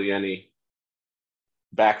have really any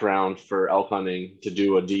background for elk hunting to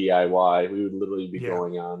do a DIY. We would literally be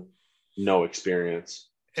going on no experience.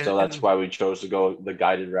 So that's why we chose to go the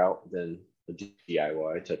guided route than the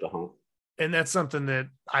DIY type of hunt. And that's something that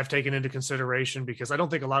I've taken into consideration because I don't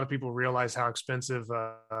think a lot of people realize how expensive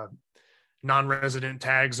non-resident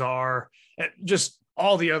tags are, just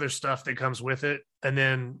all the other stuff that comes with it. And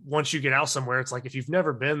then once you get out somewhere, it's like, if you've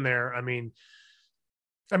never been there, I mean,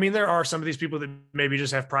 there are some of these people that maybe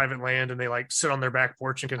just have private land and they like sit on their back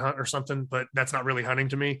porch and can hunt or something, but that's not really hunting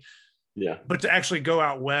to me. Yeah. But to actually go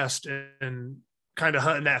out west and kind of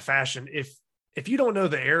hunt in that fashion, if you don't know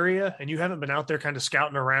the area and you haven't been out there kind of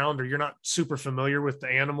scouting around, or you're not super familiar with the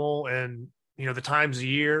animal and, the times of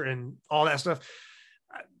year and all that stuff,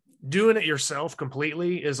 doing it yourself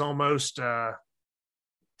completely is almost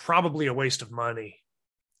probably a waste of money.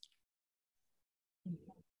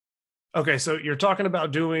 Okay, so you're talking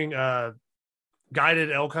about doing a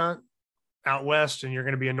guided elk hunt out west, and you're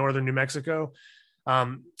going to be in northern New Mexico.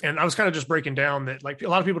 And I was kind of just breaking down that, like, a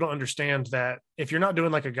lot of people don't understand that if you're not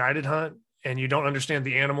doing like a guided hunt and you don't understand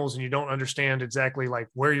the animals and you don't understand exactly like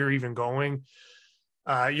where you're even going,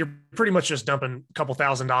 you're pretty much just dumping a couple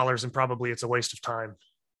 $1,000 and probably it's a waste of time.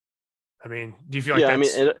 I mean, do you feel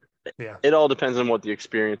like it all depends on what the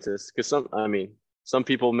experience is. Because some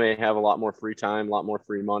people may have a lot more free time, a lot more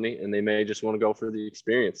free money, and they may just want to go for the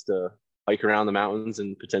experience to hike around the mountains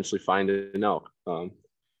and potentially find an elk.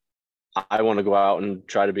 I want to go out and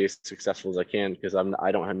try to be as successful as I can because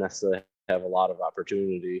I don't necessarily have a lot of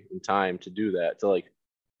opportunity and time to do that. So like,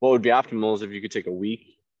 what would be optimal is if you could take a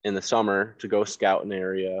week in the summer to go scout an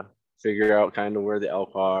area, figure out kind of where the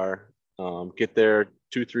elk are, get there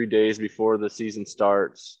 2-3 days before the season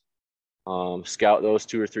starts, scout those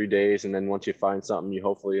 2 or 3 days, and then once you find something, you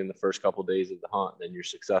hopefully in the first couple of days of the hunt, then you're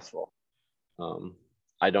successful.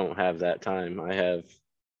 I don't have that time. I have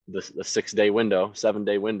the 7-day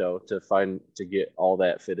window to get all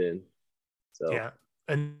that fit in. So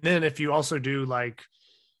And then if you also do like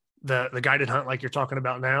the guided hunt, like you're talking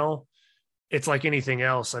about now, it's like anything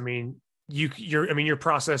else. I mean, you're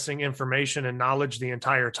processing information and knowledge the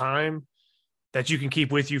entire time that you can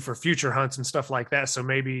keep with you for future hunts and stuff like that. So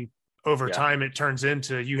maybe over time, it turns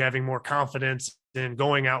into you having more confidence in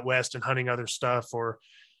going out west and hunting other stuff, or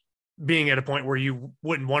being at a point where you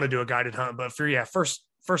wouldn't want to do a guided hunt. But for,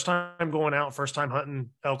 first time going out, first time hunting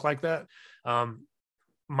elk like that.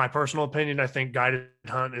 My personal opinion, I think guided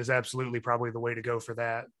hunt is absolutely probably the way to go for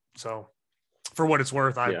that. So for what it's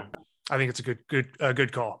worth, I think it's a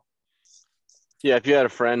good call. Yeah. If you had a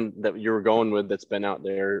friend that you were going with that's been out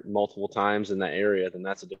there multiple times in that area, then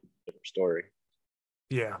that's a different story.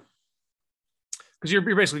 Yeah. Because you're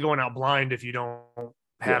basically going out blind if you don't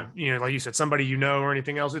have, like you said, somebody or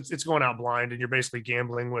anything else. It's going out blind, and you're basically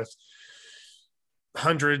gambling with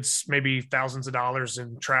hundreds, maybe thousands of dollars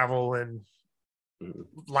in travel and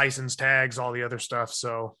license tags, all the other stuff.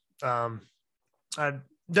 So I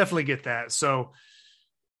definitely get that. So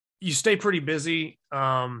you stay pretty busy.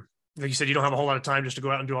 Like you said, you don't have a whole lot of time just to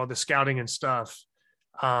go out and do all this scouting and stuff.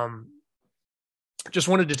 Just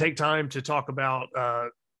wanted to take time to talk about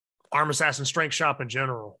Arm Assassin Strength Shop in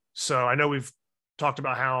general. So I know we've talked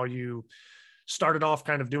about how you started off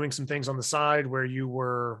kind of doing some things on the side where you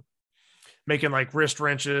were making like wrist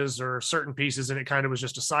wrenches or certain pieces, and it kind of was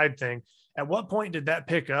just a side thing. At what point did that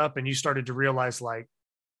pick up and you started to realize like,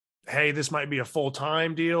 hey, this might be a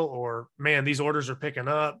full-time deal, or man, these orders are picking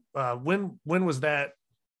up? When was that,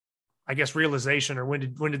 I guess, realization, or when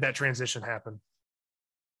did that transition happen?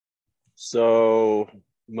 So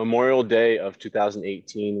Memorial Day of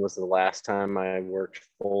 2018 was the last time I worked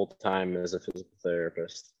full-time as a physical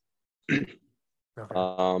therapist.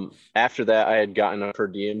 Okay. After that, I had gotten a per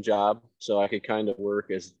diem job, so I could kind of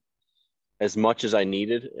work as much as I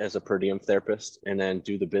needed as a per diem therapist, and then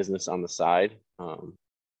do the business on the side.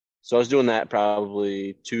 So I was doing that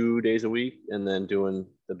probably 2 days a week, and then doing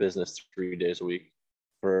the business 3 days a week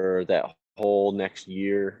for that whole next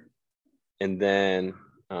year. And then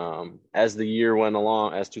as the year went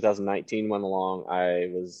along, as 2019 went along,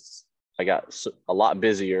 I got a lot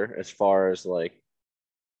busier as far as like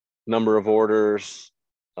number of orders.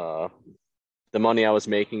 The money I was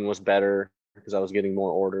making was better because I was getting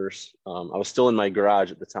more orders. I was still in my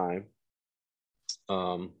garage at the time.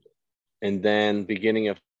 And then beginning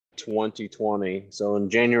of 2020, so in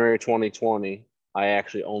January 2020, I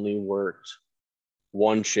actually only worked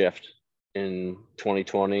one shift in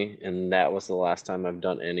 2020, and that was the last time I've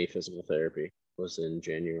done any physical therapy, was in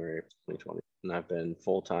January of 2020. And I've been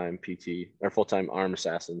full-time PT or full-time arm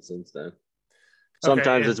assassin since then.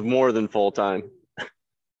 Sometimes it's more than full-time.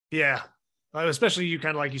 Yeah. Especially you,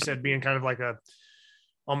 kind of like you said, being kind of like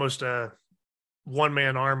almost a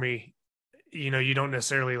one-man army. You don't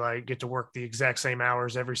necessarily like get to work the exact same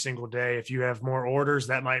hours every single day. If you have more orders,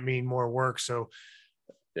 that might mean more work. So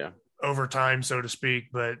overtime, so to speak.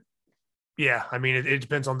 But yeah, I mean, it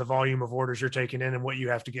depends on the volume of orders you're taking in and what you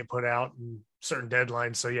have to get put out and certain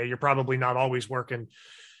deadlines. So yeah, you're probably not always working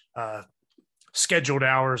scheduled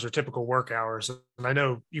hours or typical work hours. And I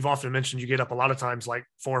know you've often mentioned you get up a lot of times like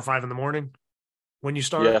 4 or 5 in the morning when you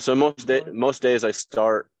start. Yeah. So most days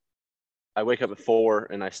I wake up at 4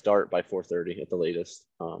 and I start by 4:30 at the latest.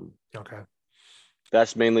 Okay.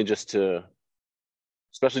 That's mainly just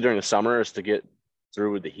especially during the summer, is to get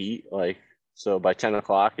through with the heat. Like, so by 10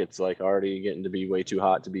 o'clock, it's like already getting to be way too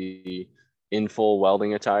hot to be in full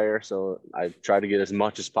welding attire. So I try to get as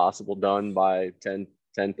much as possible done by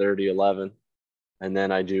 10:30, 11. And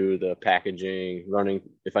then I do the packaging, running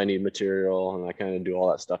if I need material, and I kind of do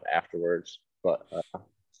all that stuff afterwards. But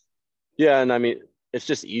yeah, and I mean, it's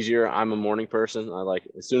just easier. I'm a morning person. I like,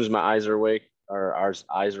 as soon as my eyes are awake, or our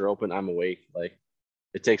eyes are open, I'm awake. Like,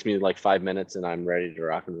 it takes me like 5 minutes and I'm ready to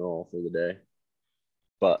rock and roll for the day.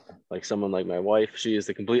 But like someone like my wife, she is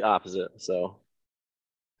the complete opposite. So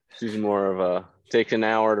she's more of takes an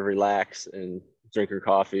hour to relax and drink her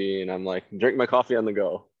coffee. And I'm like, drink my coffee on the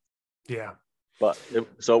go. Yeah. But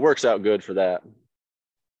so it works out good for that.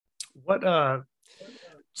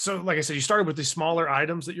 So like I said, you started with these smaller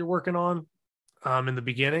items that you're working on in the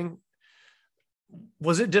beginning.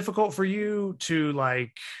 Was it difficult for you to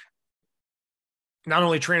like not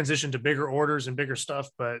only transition to bigger orders and bigger stuff,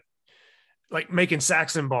 but like making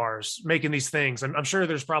Saxon bars, making these things? I'm sure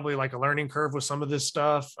there's probably like a learning curve with some of this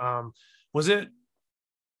stuff. Was it,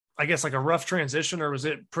 I guess, like a rough transition, or was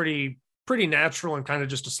it pretty natural and kind of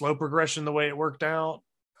just a slow progression the way it worked out?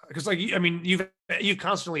 Because like, I mean, you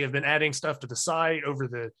constantly have been adding stuff to the site over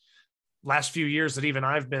the last few years that even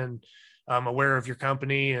I've been aware of your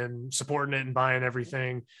company and supporting it and buying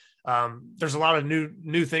everything. there's a lot of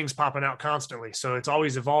new things popping out constantly. So it's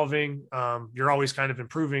always evolving. You're always kind of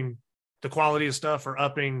improving the quality of stuff or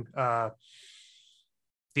upping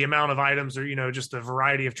the amount of items or, just the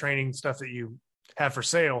variety of training stuff that you have for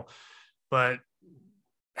sale. But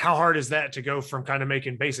how hard is that to go from kind of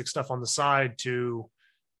making basic stuff on the side to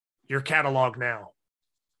your catalog now?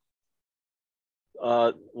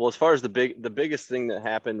 Well, as far as the biggest thing that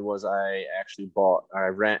happened was I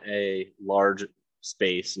rent a large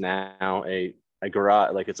space now, a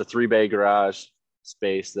garage, like it's a 3-bay garage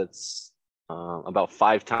space that's about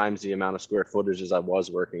 5 times the amount of square footage as I was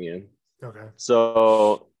working in. Okay.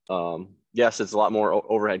 So, yes, it's a lot more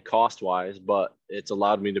overhead cost wise, but it's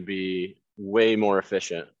allowed me to be way more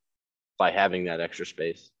efficient by having that extra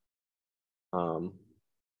space.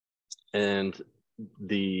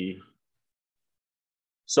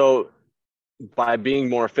 So by being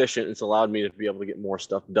more efficient, it's allowed me to be able to get more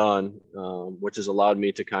stuff done, which has allowed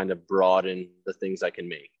me to kind of broaden the things I can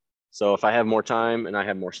make. So if I have more time and I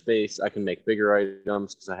have more space, I can make bigger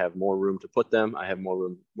items because I have more room to put them. I have more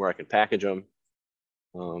room where I can package them.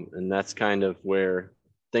 And that's kind of where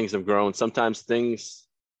things have grown. Sometimes things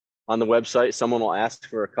on the website, someone will ask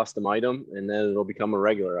for a custom item and then it'll become a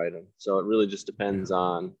regular item. So it really just depends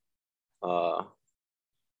on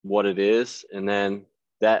what it is. And then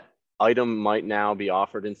that item might now be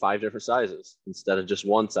offered in 5 different sizes instead of just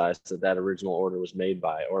one size that original order was made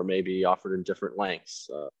by, or maybe offered in different lengths.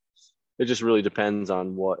 It just really depends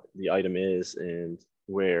on what the item is and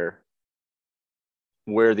where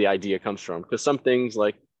the idea comes from. Because some things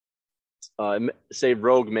like, say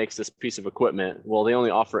Rogue makes this piece of equipment, well, they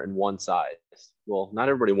only offer it in one size. Well, not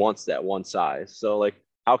everybody wants that one size. So like,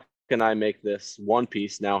 how can I make this one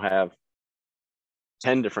piece now have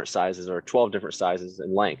 10 different sizes or 12 different sizes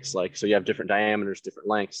and lengths? Like, so you have different diameters, different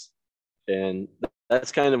lengths. And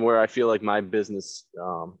that's kind of where I feel like my business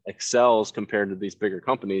excels compared to these bigger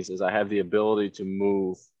companies, is I have the ability to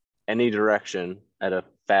move any direction at a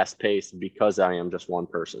fast pace because I am just one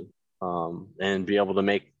person, and be able to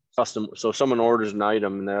make custom. So someone orders an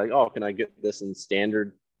item and they're like, oh, can I get this in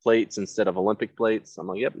standard plates instead of Olympic plates? I'm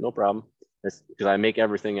like, yep, no problem. It's because I make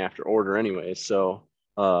everything after order anyway. So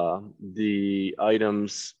the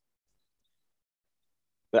items,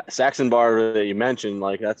 that Saxon bar that you mentioned,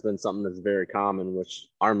 like that's been something that's very common, which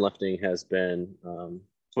arm lifting has been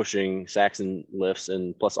pushing Saxon lifts,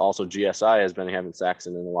 and plus also GSI has been having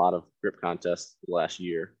Saxon in a lot of grip contests last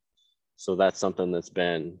year. So that's something that's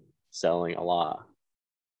been selling a lot.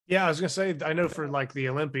 Yeah, I was gonna say, I know for like the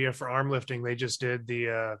Olympia for arm lifting, they just did they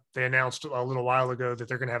announced a little while ago that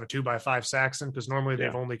they're gonna have a 2x5 Saxon, because normally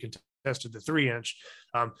they've only contested the 3-inch.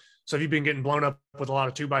 So have you been getting blown up with a lot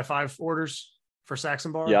of 2x5 orders for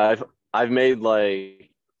Saxon bar? Yeah, I've made like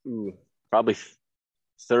probably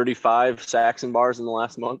 35 Saxon bars in the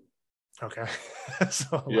last month. Okay.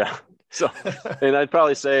 So and I'd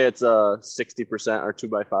probably say it's 60% are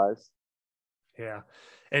 2x5s. Yeah.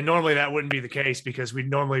 And normally that wouldn't be the case because we'd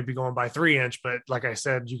normally be going by 3-inch. But like I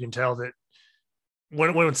said, you can tell that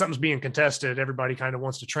when something's being contested, everybody kind of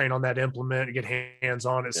wants to train on that implement and get hands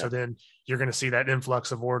on it. Yeah. So then you're going to see that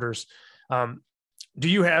influx of orders. Do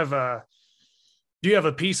you have a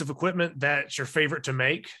piece of equipment that's your favorite to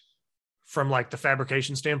make from like the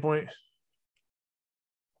fabrication standpoint?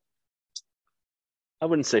 I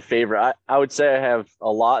wouldn't say favorite. I would say I have a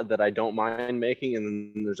lot that I don't mind making, and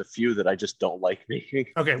then there's a few that I just don't like making.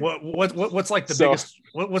 Okay, what's like the biggest?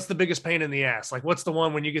 What's the biggest pain in the ass? Like, what's the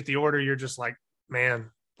one when you get the order, you're just like, man,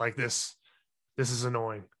 like this is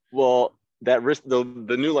annoying. Well, that wrist, the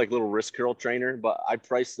new like little wrist curl trainer, but I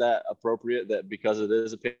priced that appropriate, that because it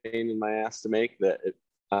is a pain in my ass to make,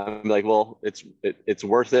 I'm like, well, it's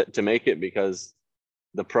worth it to make it because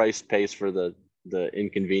the price pays for the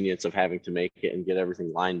inconvenience of having to make it and get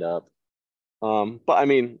everything lined up. But I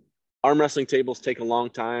mean, arm wrestling tables take a long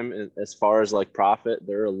time as far as like profit.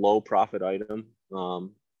 They're a low profit item.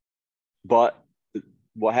 But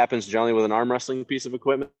what happens generally with an arm wrestling piece of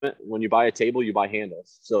equipment, when you buy a table, you buy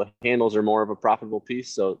handles. So handles are more of a profitable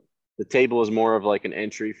piece. So the table is more of like an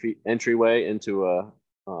entryway into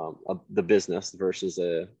the business versus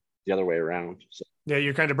the other way around. So. Yeah,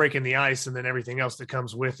 you're kind of breaking the ice, and then everything else that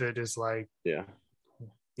comes with it is like,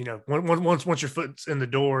 once your foot's in the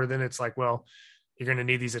door, then it's like, well, you're going to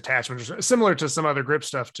need these attachments, similar to some other grip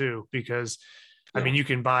stuff too, because I mean, you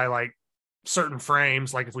can buy like certain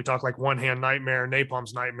frames, like if we talk like One Hand Nightmare,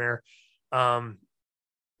 Napalm's Nightmare,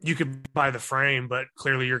 you could buy the frame, but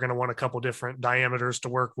clearly you're going to want a couple different diameters to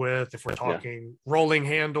work with. If we're talking rolling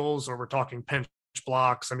handles or we're talking pinch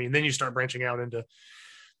blocks, I mean, then you start branching out into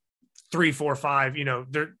 3, 4, 5,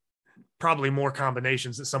 there probably more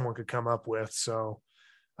combinations that someone could come up with. So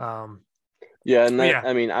Yeah, and that, yeah.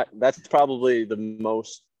 I mean, that's probably the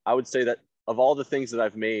most, I would say that of all the things that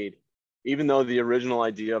I've made, even though the original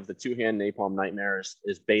idea of the two-hand napalm nightmare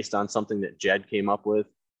is based on something that Jed came up with,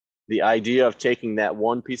 the idea of taking that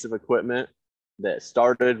one piece of equipment that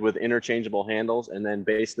started with interchangeable handles and then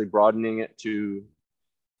basically broadening it to,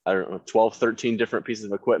 I don't know, 12, 13 different pieces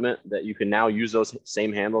of equipment that you can now use those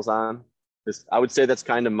same handles on. I would say that's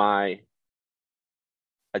kind of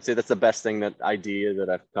I'd say that's the best thing, that idea that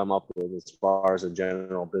I've come up with as far as a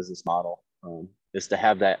general business model, is to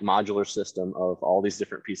have that modular system of all these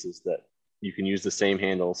different pieces that you can use the same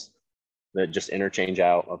handles that just interchange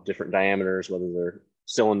out of different diameters, whether they're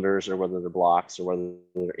cylinders or whether they're blocks or whether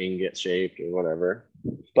they're ingot shaped or whatever.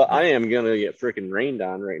 But I am going to get freaking rained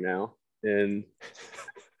on right now, and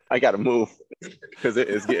I got to move because it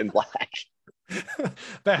is getting black.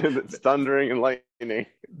 It's thundering and lightning.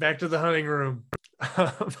 Back to the hunting room.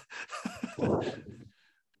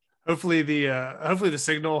 Hopefully the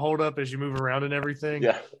signal will hold up as you move around and everything.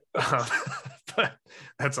 Yeah. But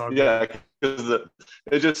that's all. Yeah, because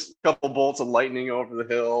it's just a couple bolts of lightning over the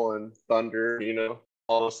hill and thunder,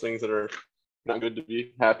 all those things that are not good to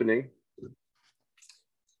be happening.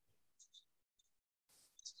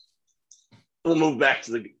 We'll move back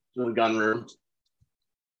to the gun room.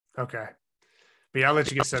 Okay. But yeah, I'll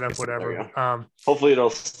let you get set up, whatever. Hopefully it'll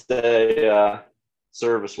stay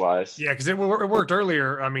service wise. Yeah, because it worked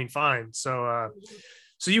earlier. I mean, fine. So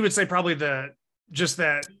you would say probably let's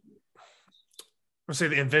say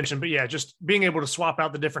the invention, but yeah, just being able to swap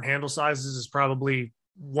out the different handle sizes is probably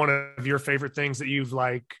one of your favorite things that you've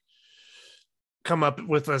like come up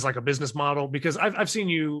with as like a business model, because I've seen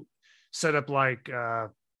you set up like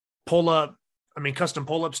custom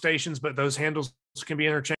pull-up stations, but those handles can be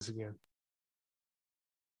interchanged again.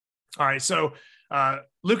 All right. So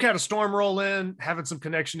Luke had a storm roll in, having some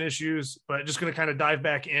connection issues, but just going to kind of dive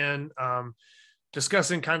back in,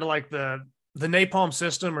 discussing kind of like the napalm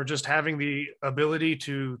system, or just having the ability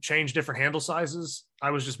to change different handle sizes.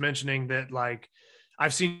 I was just mentioning that, like,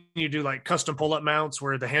 I've seen you do like custom pull-up mounts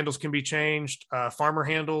where the handles can be changed, farmer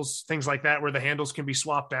handles, things like that, where the handles can be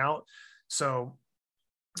swapped out. So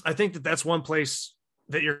I think that that's one place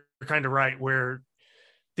that you're kind of right, where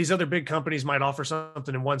these other big companies might offer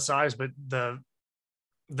something in one size, but the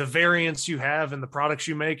variance you have in the products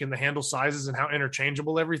you make and the handle sizes and how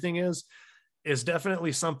interchangeable everything is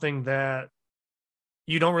definitely something that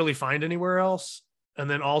you don't really find anywhere else. And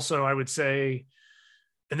then also I would say,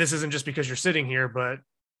 and this isn't just because you're sitting here, but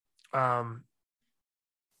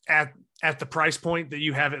at the price point that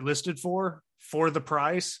you have it listed for the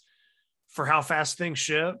price, for how fast things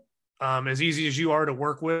ship, as easy as you are to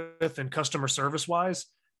work with and customer service wise,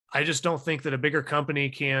 I just don't think that a bigger company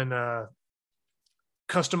can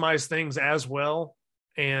customize things as well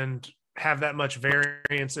and have that much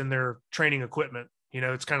variance in their training equipment.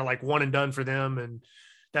 It's kind of like one and done for them, and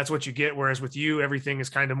that's what you get. Whereas with you, everything is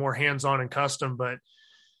kind of more hands-on and custom, but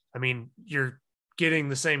I mean, you're getting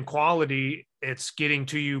the same quality. It's getting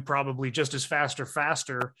to you probably just as fast or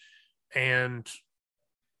faster, and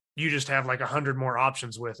you just have like 100 more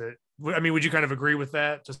options with it. I mean, would you kind of agree with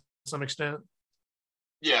that to some extent?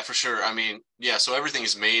 Yeah, for sure. I mean, yeah, so everything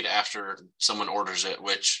is made after someone orders it,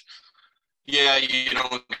 which, yeah, you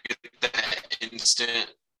don't get that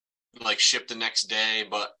instant, like, ship the next day,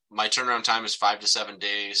 but my turnaround time is 5 to 7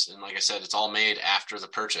 days. And like I said, it's all made after the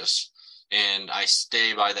purchase. And I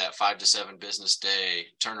stay by that 5 to 7 business day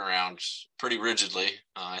turnaround pretty rigidly.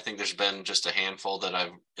 I think there's been just a handful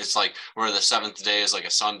that it's like where the 7th day is like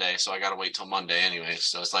a Sunday. So I got to wait till Monday anyway.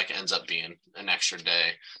 So it's like, it ends up being an extra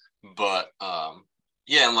day. But,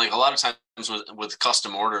 yeah, and like a lot of times with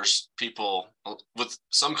custom orders, people with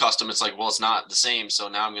some custom, it's like, well, it's not the same, so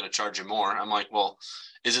now I'm going to charge you more. I'm like, well,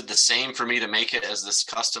 is it the same for me to make it as this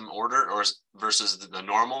custom order versus the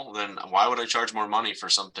normal? Then why would I charge more money for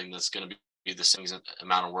something that's going to be the same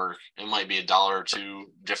amount of work? It might be $1 or $2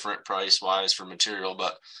 different price wise for material,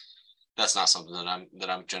 but that's not something that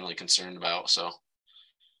I'm generally concerned about. So,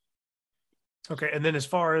 okay, and then as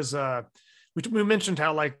far as we mentioned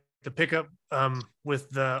how like the pickup with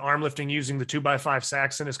the arm lifting using the 2x5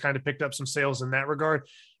 Saxon has kind of picked up some sales in that regard.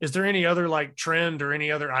 Is there any other like trend or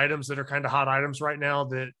any other items that are kind of hot items right now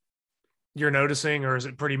that you're noticing, or is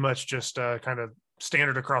it pretty much just kind of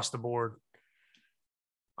standard across the board?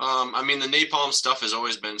 I mean, the napalm stuff has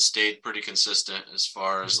always stayed pretty consistent as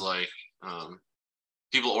far as like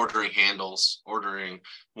people ordering handles, ordering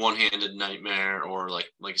one-handed nightmare, or like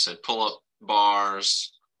I said, pull-up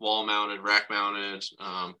bars, wall mounted, rack mounted.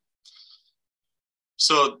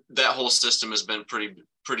 So that whole system has been pretty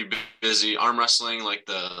busy. Arm wrestling, like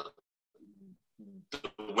the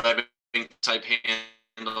webbing type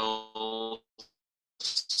handles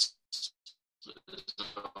has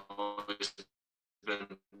always been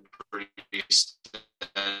pretty steady.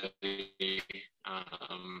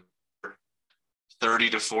 30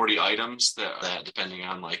 to 40 items that depending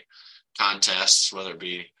on like contests, whether it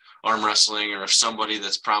be arm wrestling or if somebody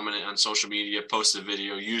that's prominent on social media posts a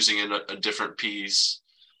video using a different piece,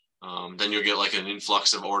 then you'll get like an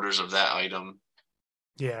influx of orders of that item.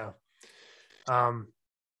 Yeah.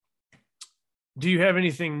 Do you have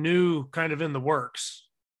anything new kind of in the works?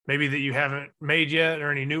 Maybe that you haven't made yet,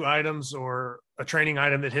 or any new items or a training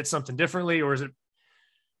item that hits something differently, or is it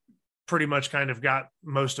pretty much kind of got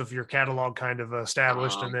most of your catalog kind of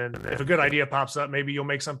established? And then if a good idea pops up, maybe you'll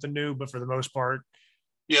make something new, but for the most part.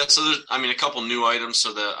 Yeah. So there's, a couple new items.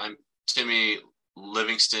 So that Timmy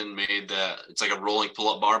Livingston made that. It's like a rolling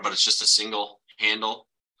pull-up bar, but it's just a single handle,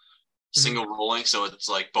 single rolling. So it's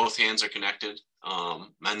like both hands are connected.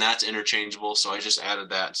 And that's interchangeable. So I just added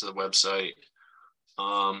that to the website.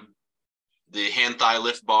 The hand thigh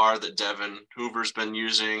lift bar that Devin Hoover's been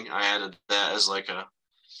using, I added that as like I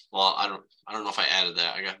don't know if I added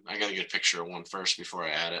that. I got to get a picture of one first before I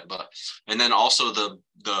add it. And then also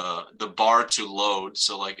the bar to load.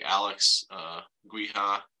 So like Alex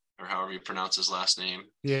Guija, or however you pronounce his last name.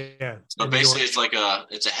 Yeah. So basically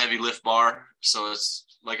it's a heavy lift bar. So it's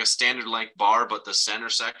like a standard length bar, but the center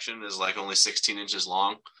section is like only 16 inches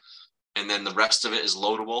long. And then the rest of it is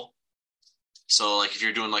loadable. So like if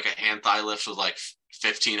you're doing like a hand thigh lift with like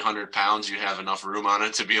 1,500 pounds, you have enough room on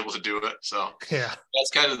it to be able to do it. So yeah,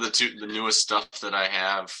 that's kind of the newest stuff that I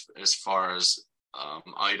have as far as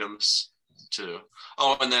items too.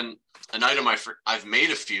 Oh, and then an item I've made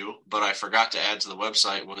a few, but I forgot to add to the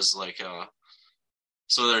website was like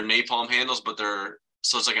so they're napalm handles, but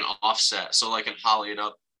so it's like an offset. So like an holly it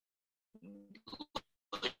up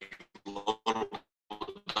like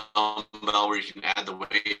dumbbell where you can add the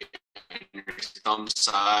weight on your thumb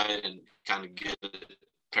side and kind of get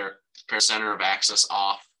pair center of access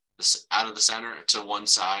out of the center to one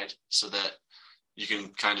side, so that you can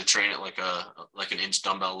kind of train it like an inch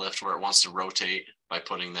dumbbell lift where it wants to rotate by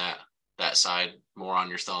putting that side more on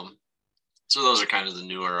your thumb. So those are kind of the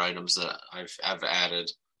newer items that I've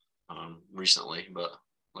added recently. But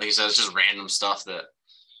like I said, it's just random stuff that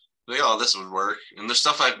like, oh, this would work. And there's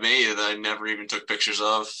stuff I've made that I never even took pictures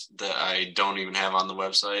of that I don't even have on the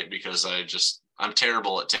website because I'm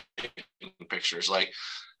terrible at taking pictures. Like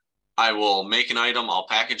I will make an item, I'll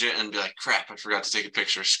package it and be like, crap, I forgot to take a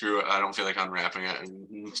picture. Screw it. I don't feel like unwrapping it.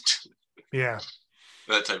 Yeah.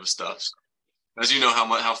 That type of stuff. As you know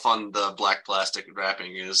how fun the black plastic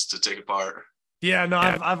wrapping is to take apart. Yeah, no,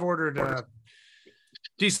 I've ordered a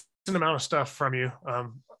decent amount of stuff from you.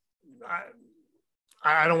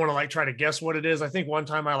 I don't want to like try to guess what it is. I think one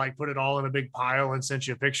time I like put it all in a big pile and sent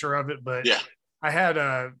you a picture of it, but yeah, I've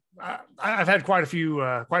had quite a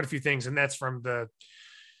few things, and that's from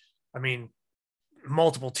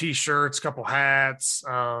multiple t-shirts, couple hats,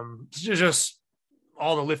 just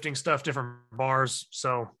all the lifting stuff, different bars.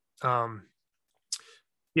 So,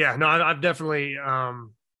 yeah, no, I've definitely,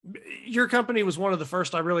 your company was one of the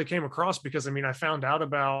first I really came across because I found out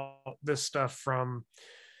about this stuff from,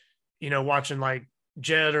 watching like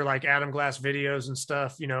Jed or like Adam Glass videos and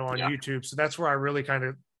stuff, on YouTube. So that's where I really kind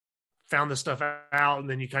of found this stuff out. And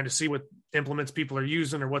then you kind of see what implements people are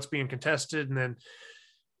using or what's being contested. And then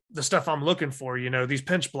the stuff I'm looking for, these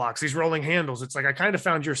pinch blocks, these rolling handles. It's like, I kind of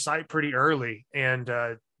found your site pretty early and,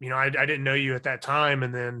 I didn't know you at that time.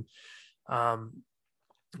 And then,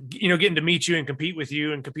 getting to meet you and compete with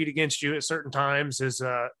you and compete against you at certain times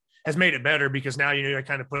has made it better because now, I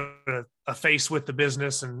kind of put a face with the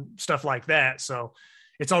business and stuff like that. So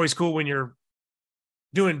it's always cool when you're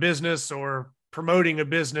doing business or promoting a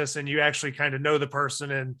business and you actually kind of know the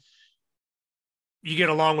person and you get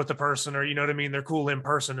along with the person, or, they're cool in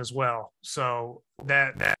person as well. So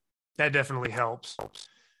that definitely helps.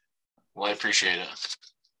 Well, I appreciate it.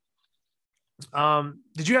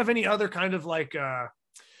 Did you have any other kind of like,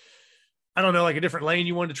 I don't know, like a different lane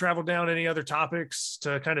you wanted to travel down? Any other topics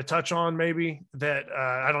to kind of touch on maybe that,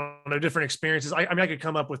 I don't know, different experiences? I could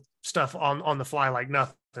come up with stuff on the fly like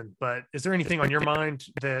nothing, but is there anything on your mind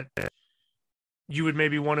that you would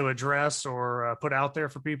maybe want to address or put out there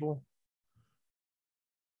for people?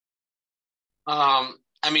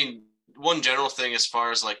 One general thing as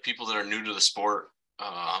far as like people that are new to the sport,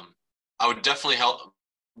 I would definitely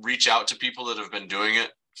reach out to people that have been doing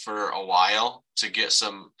it for a while to get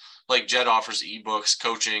some, like Jed offers ebooks,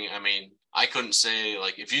 coaching. I couldn't say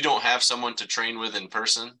like, if you don't have someone to train with in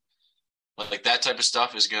person, like that type of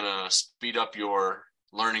stuff is going to speed up your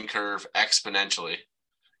learning curve exponentially.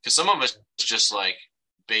 Cause some of it's just like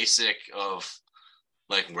basic of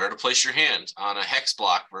like where to place your hand on a hex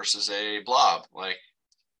block versus a blob. Like,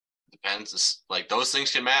 depends. Like, those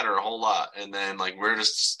things can matter a whole lot. And then like where to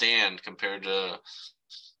stand compared to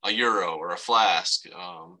a Euro or a flask.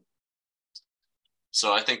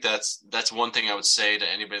 So I think that's one thing I would say to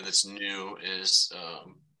anybody that's new is,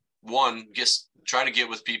 one, just try to get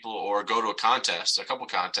with people or go to a couple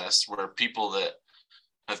contests where people that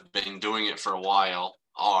have been doing it for a while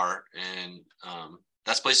are, and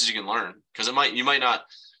that's places you can learn, because you might not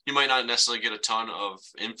necessarily get a ton of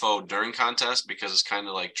info during contests because it's kind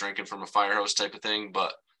of like drinking from a fire hose type of thing.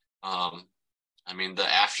 But I mean,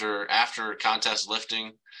 the after contest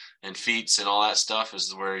lifting and feats and all that stuff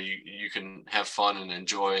is where you can have fun and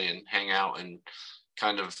enjoy and hang out and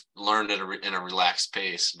kind of learn in a relaxed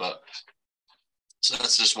pace. But so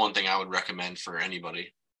that's just one thing I would recommend for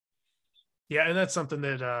anybody. Yeah, and that's something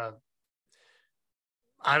that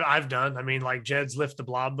I've done. I mean, like Jed's Lift the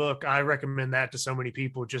Blob book, I recommend that to so many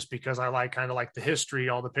people just because I like kind of like the history,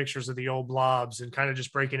 all the pictures of the old blobs, and kind of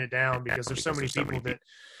just breaking it down, because there's so many people that,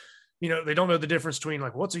 you know, they don't know the difference between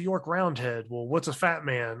like, what's a York Roundhead? Well, what's a fat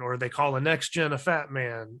man? Or they call a next gen a fat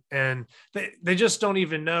man. And they just don't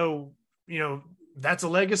even know, you know, that's a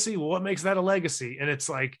legacy. Well, what makes that a legacy? And it's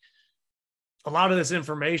like, a lot of this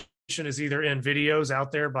information is either in videos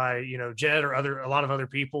out there by, you know, Jed or a lot of other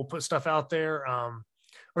people put stuff out there.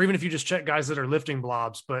 Or even if you just check guys that are lifting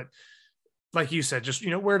blobs, but like you said, just,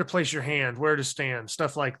 you know, where to place your hand, where to stand,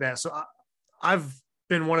 stuff like that. So I've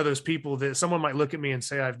been one of those people that someone might look at me and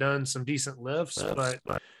say I've done some decent lifts, but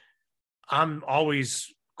I'm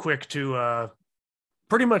always quick to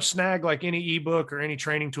pretty much snag like any ebook or any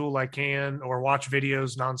training tool I can, or watch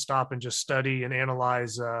videos nonstop and just study and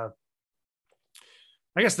analyze, I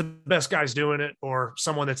guess, the best guys doing it or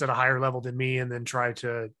someone that's at a higher level than me, and then try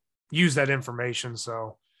to use that information.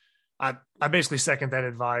 So I basically second that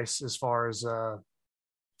advice as far as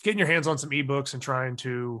getting your hands on some ebooks and trying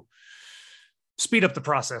to speed up the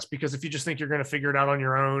process, because if you just think you're going to figure it out on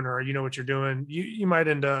your own, or you know what you're doing, you might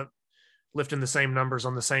end up lifting the same numbers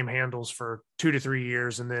on the same handles for 2 to 3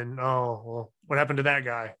 years. And then, oh, well, what happened to that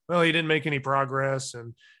guy? Well, he didn't make any progress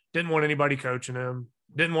and didn't want anybody coaching him,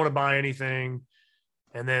 didn't want to buy anything.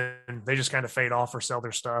 And then they just kind of fade off or sell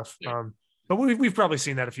their stuff. Yeah. But we've probably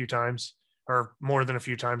seen that a few times, or more than a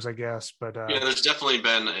few times, I guess. But yeah, there's definitely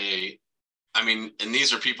been and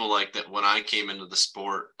these are people like that when I came into the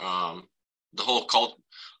sport, the whole cult,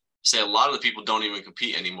 say a lot of the people don't even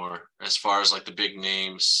compete anymore as far as like the big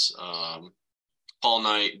names, Paul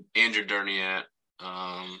Knight, Andrew Derniat,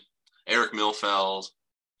 Eric Milfeld,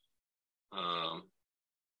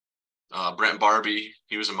 Brent Barbie.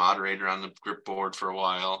 He was a moderator on the grip board for a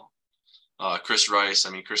while. Chris Rice. I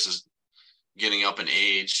mean, Chris is getting up in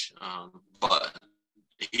age, but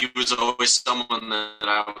he was always someone that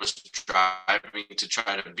I was driving to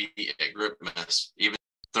try to beat at grip mess. Even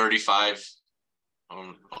 35,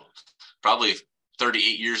 probably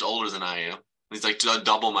 38 years older than I am. He's like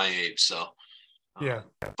double my age. So, yeah.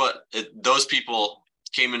 But those people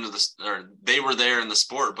came into this, or they were there in the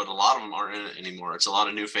sport, but a lot of them aren't in it anymore. It's a lot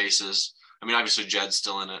of new faces. I mean, obviously Jed's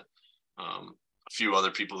still in it. A few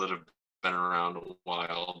other people that have been around a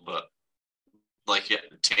while, but like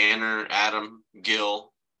Tanner, Adam,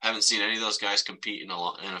 Gil, haven't seen any of those guys compete in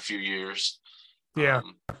a few years. Yeah.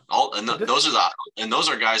 Those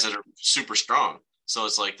are guys that are super strong. So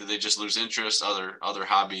it's like, did they just lose interest? Other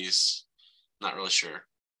hobbies? Not really sure.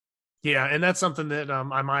 Yeah, and that's something that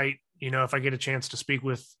I might, you know, if I get a chance to speak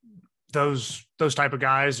with those type of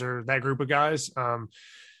guys or that group of guys,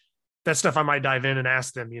 that stuff I might dive in and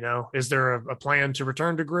ask them, you know, is there a plan to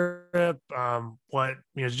return to grip? What,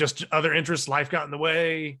 you know, just other interests, life got in the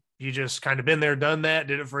way. You just kind of been there, done that,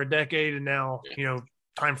 did it for a decade, and now, you know,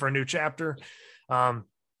 time for a new chapter.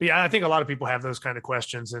 But yeah, I think a lot of people have those kind of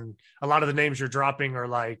questions, and a lot of the names you're dropping are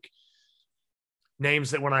like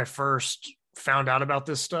names that when I first found out about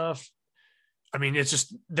this stuff, I mean, it's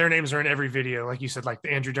just their names are in every video. Like you said, like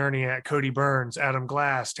the Andrew Derniat, Cody Burns, Adam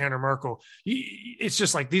Glass, Tanner Merkel. It's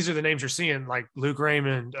just like, these are the names you're seeing, like Luke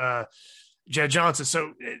Raymond, Jed Johnson.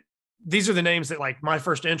 So these are the names that, like, my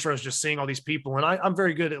first intro is just seeing all these people. And I'm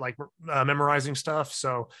very good at like memorizing stuff.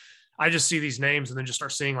 So I just see these names and then just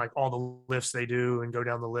start seeing like all the lifts they do and go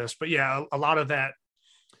down the list. But yeah, a lot of that,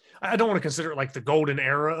 I don't want to consider it like the golden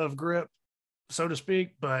era of grip, so to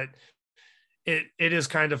speak, but it is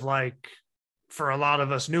kind of like, for a lot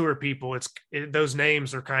of us newer people, those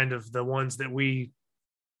names are kind of the ones that we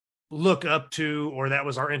look up to, or that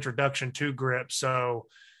was our introduction to grip. So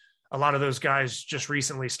a lot of those guys just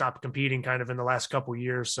recently stopped competing kind of in the last couple of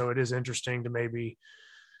years. So it is interesting to maybe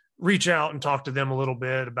reach out and talk to them a little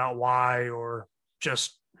bit about why, or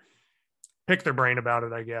just pick their brain about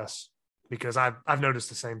it, I guess, because I've noticed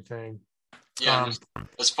the same thing. Yeah,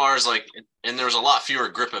 as far as like, and there was a lot fewer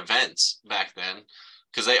grip events back then,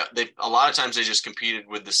 because they a lot of times they just competed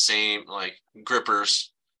with the same like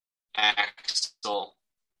grippers, axle,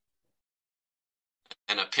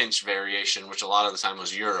 and a pinch variation, which a lot of the time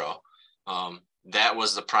was Euro. That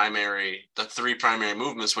was the three primary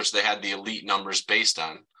movements, which they had the elite numbers based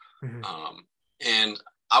on. Mm-hmm. And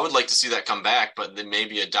I would like to see that come back, but then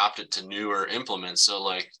maybe adopt it to newer implements. So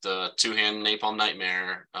like the 2-hand Napalm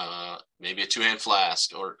Nightmare, maybe a 2-hand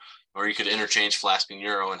flask, or you could interchange flask and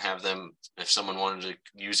Euro and have them if someone wanted to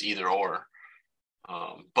use either or.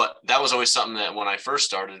 But that was always something that when I first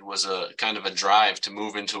started was a kind of a drive to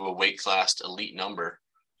move into a weight class elite number.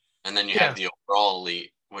 And then you have the overall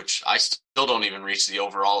elite, which I still don't even reach the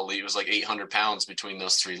overall elite. It was like 800 pounds between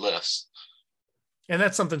those 3 lifts. And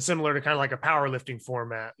that's something similar to kind of like a powerlifting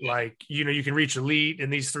format. Yeah. Like, you can reach elite in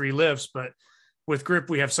these 3 lifts, but with grip,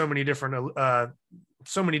 we have so many different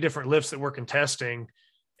lifts that we're contesting,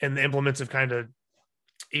 and the implements have kind of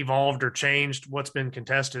evolved or changed what's been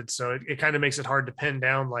contested. So it kind of makes it hard to pin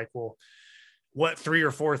down like, well, what 3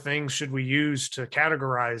 or 4 things should we use to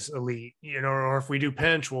categorize elite, or if we do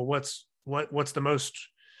pinch, well, what's the most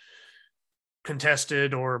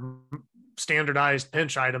contested or standardized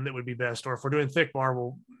pinch item that would be best? Or if we're doing thick bar,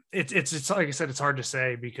 well, it's like I said, it's hard to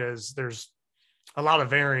say because there's a lot of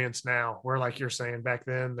variance now, where like you're saying back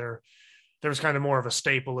then there was kind of more of a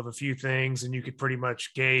staple of a few things, and you could pretty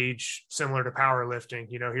much gauge similar to powerlifting,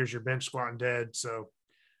 here's your bench, squat, and dead. So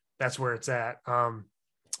that's where it's at.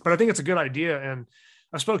 But I think it's a good idea. And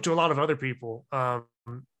I spoke to a lot of other people.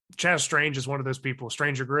 Chaz Strange is one of those people,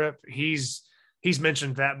 Stranger Grip. He's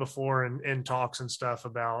mentioned that before in talks and stuff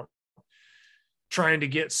about trying to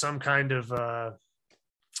get some kind of a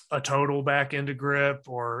total back into grip,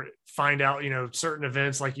 or find out, certain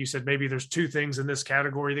events, like you said, maybe there's 2 things in this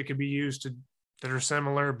category that could be used that are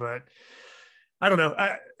similar, but I don't know.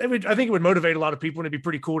 I think it would motivate a lot of people, and it'd be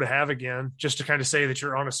pretty cool to have again, just to kind of say that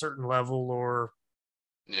you're on a certain level, or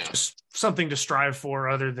just something to strive for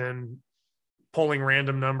other than pulling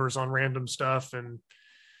random numbers on random stuff. And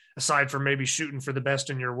aside from maybe shooting for the best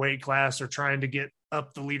in your weight class or trying to get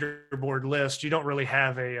up the leaderboard list, you don't really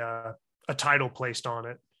have a title placed on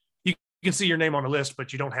it. You can see your name on a list,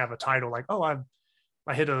 but you don't have a title like, oh,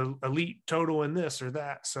 I hit a elite total in this or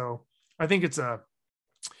that. So I think it's a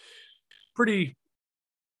pretty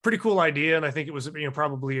cool idea. And I think it was,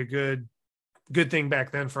 probably a good thing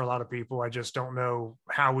back then for a lot of people. I just don't know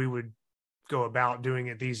how we would go about doing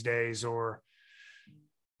it these days, or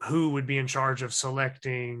who would be in charge of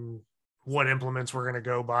selecting what implements we're going to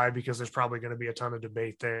go by, because there's probably going to be a ton of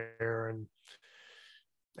debate there and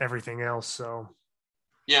everything else. So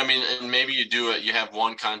yeah, I mean, and maybe you do it, you have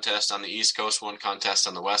one contest on the East Coast, one contest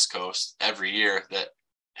on the West Coast every year that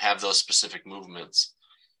have those specific movements.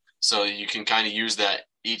 So you can kind of use that,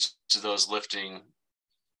 each of those lifting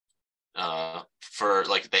for,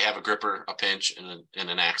 like, they have a gripper, a pinch, and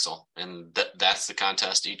an axle, and that's the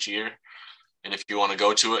contest each year. And if you want to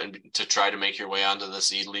go to it and to try to make your way onto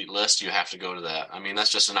this elite list, you have to go to that. I mean,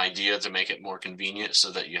 that's just an idea to make it more convenient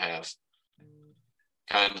so that you have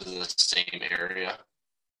kind of the same area.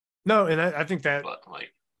 No, and I think that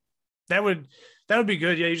that would be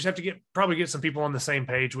good. Yeah, you just have to probably get some people on the same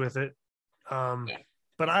page with it.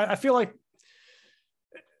 But I feel like,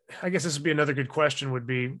 I guess this would be another good question, would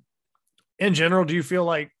be, in general, do you feel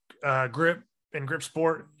like grip and grip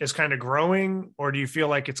sport is kind of growing, or do you feel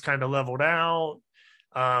like it's kind of leveled out?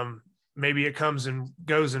 Maybe it comes and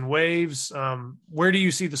goes in waves. Where do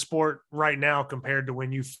you see the sport right now compared to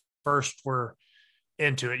when you first were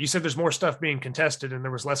into it? You said there's more stuff being contested and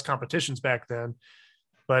there was less competitions back then,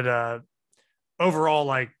 but overall,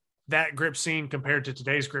 like, that grip scene compared to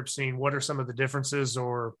today's grip scene, what are some of the differences,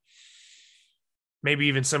 or maybe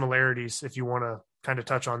even similarities, if you want to kind of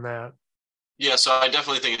touch on that? Yeah, so I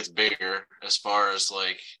definitely think it's bigger as far as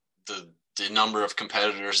like the number of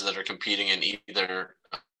competitors that are competing in either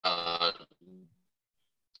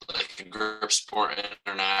like a grip sport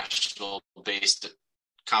international based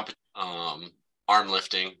arm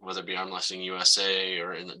lifting, whether it be arm lifting USA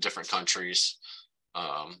or in different countries.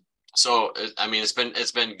 So I mean,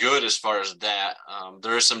 it's been good as far as that.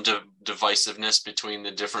 There is some divisiveness between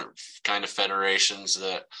the different kind of federations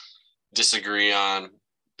that disagree on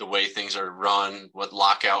the way things are run with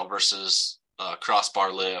lockout versus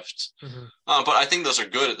crossbar lift. Mm-hmm. But I think those are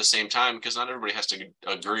good at the same time, because not everybody has to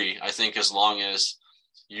agree. I think as long as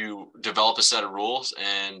you develop a set of rules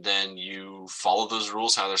and then you follow those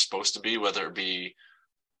rules how they're supposed to be, whether it be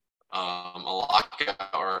a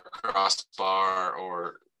lockout or a crossbar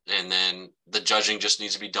or and then the judging just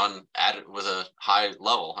needs to be done at it with a high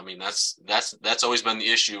level. I mean, that's always been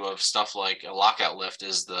the issue of stuff like a lockout lift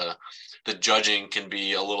is the judging can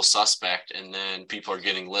be a little suspect, and then people are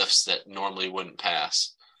getting lifts that normally wouldn't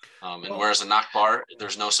pass. And whereas a knock bar,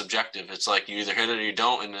 there's no subjective. It's like you either hit it or you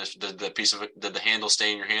don't, and did the handle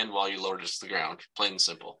stay in your hand while you lowered it to the ground? Plain and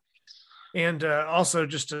simple. And also,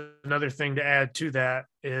 just another thing to add to that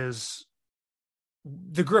is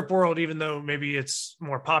the grip world, even though maybe it's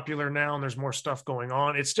more popular now and there's more stuff going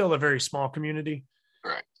on, it's still a very small community.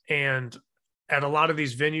 Correct. And at a lot of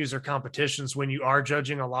these venues or competitions, when you are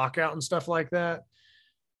judging a lockout and stuff like that,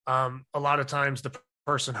 a lot of times the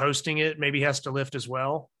person hosting it maybe has to lift as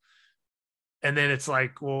well. And then it's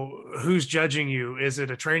like, well, who's judging you? Is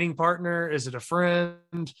it a training partner? Is it a friend?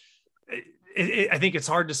 I think it's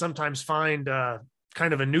hard to sometimes find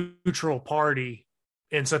kind of a neutral party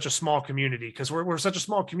in such a small community, because we're such a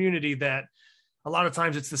small community that a lot of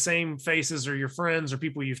times it's the same faces or your friends or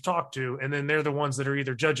people you've talked to, and then they're the ones that are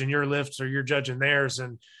either judging your lifts or you're judging theirs.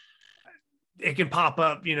 And it can pop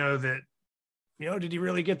up, that, did you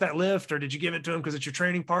really get that lift, or did you give it to him because it's your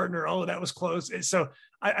training partner? Oh, that was close. So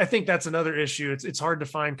I think that's another issue. It's hard to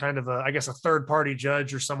find kind of a third party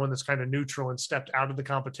judge or someone that's kind of neutral and stepped out of the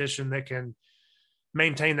competition that can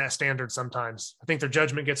maintain that standard. Sometimes I think their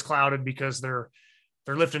judgment gets clouded because they're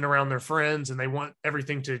lifting around their friends and they want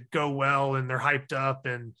everything to go well and they're hyped up,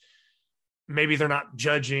 and maybe they're not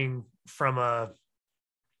judging from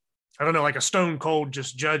like a stone cold,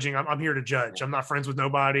 just judging. I'm here to judge. I'm not friends with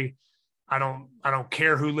nobody. I don't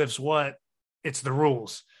care who lifts what. It's the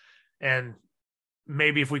rules. And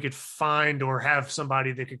maybe if we could find or have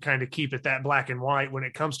somebody that could kind of keep it that black and white when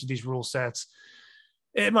it comes to these rule sets,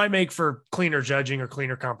 it might make for cleaner judging or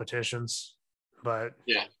cleaner competitions. But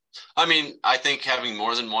yeah, I mean, I think having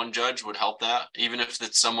more than one judge would help that, even if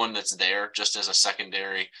it's someone that's there just as a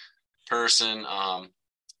secondary person,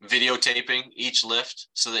 videotaping each lift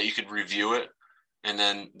so that you could review it. And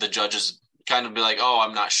then the judges kind of be like, oh,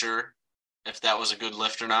 I'm not sure if that was a good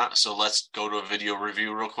lift or not, so let's go to a video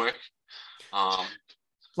review real quick.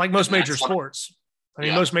 Like most major sports.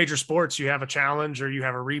 Most major sports, you have a challenge or you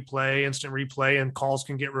have a replay, instant replay, and calls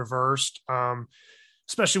can get reversed.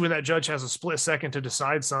 Especially when that judge has a split second to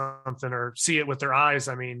decide something or see it with their eyes.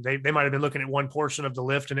 I mean, they might have been looking at one portion of the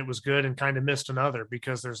lift and it was good and kind of missed another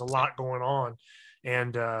because there's a lot going on.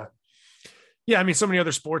 And so many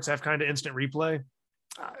other sports have kind of instant replay.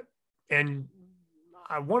 And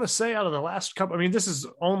I want to say out of the last couple, this is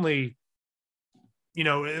only,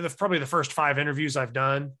 probably the first 5 interviews I've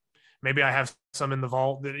done. Maybe I have some in the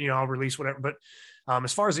vault that, I'll release whatever. But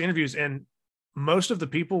as far as the interviews, and most of the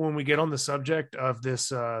people, when we get on the subject of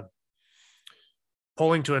this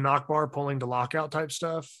pulling to a knock bar, pulling to lockout type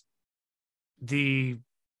stuff, the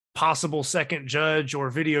possible second judge or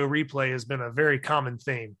video replay has been a very common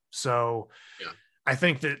theme. So yeah. I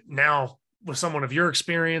think that now with someone of your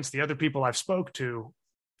experience, the other people I've spoke to,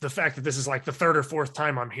 the fact that this is like the 3rd or 4th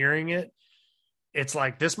time I'm hearing it, it's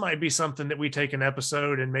like, this might be something that we take an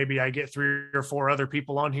episode and maybe I get 3 or 4 other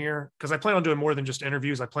people on here. Cause I plan on doing more than just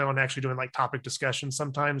interviews. I plan on actually doing like topic discussions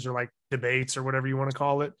sometimes, or like debates or whatever you want to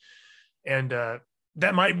call it. And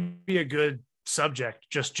that might be a good subject,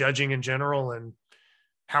 just judging in general and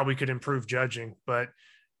how we could improve judging. But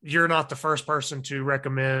you're not the first person to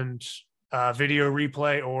recommend video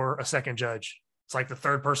replay or a second judge. It's like the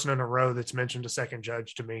 3rd person in a row that's mentioned a second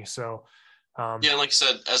judge to me. So yeah, like I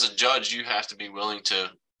said, as a judge, you have to be willing to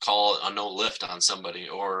call a no lift on somebody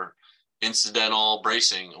or incidental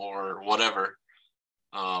bracing or whatever.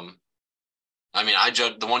 I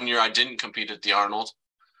judged the one year I didn't compete at the Arnold,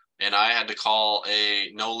 and I had to call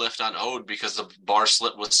a no lift on Ode because the bar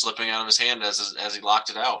was slipping out of his hand as he locked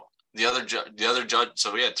it out. The other judge,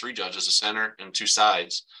 so we had 3 judges, a center and 2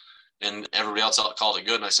 sides, and everybody else called it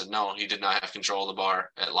good. And I said, no, he did not have control of the bar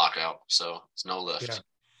at lockout, so it's no lift. Yeah.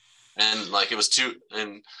 And like it was 2,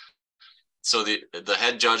 and so the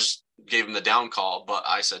head judge gave him the down call, but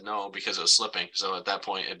I said no because it was slipping. So at that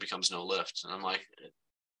point, it becomes no lift. And I'm like,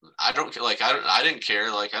 I didn't care.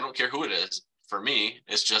 Like, I don't care who it is. For me,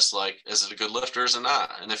 it's just like, is it a good lift or is it not?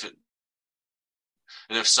 And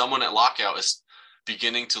if someone at lockout is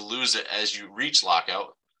beginning to lose it as you reach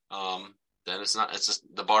lockout, then it's not. It's just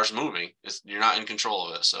the bar's moving. You're not in control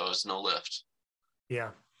of it, so it's no lift.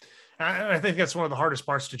 Yeah. I think that's one of the hardest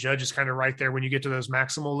parts to judge, is kind of right there when you get to those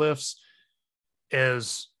maximal lifts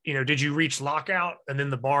is, did you reach lockout and then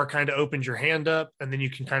the bar kind of opened your hand up and then you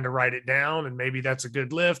can kind of write it down and maybe that's a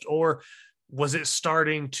good lift? Or was it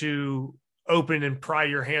starting to open and pry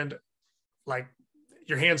your hand, like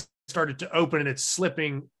your hand started to open and it's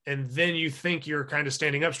slipping, and then you think you're kind of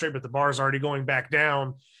standing up straight, but the bar is already going back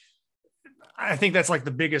down I think that's like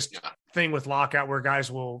the biggest thing with lockout where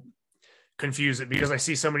guys will confuse it, because I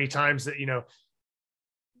see so many times that,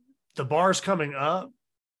 the bar's coming up,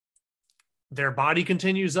 their body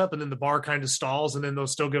continues up, and then the bar kind of stalls, and then they'll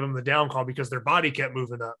still give them the down call because their body kept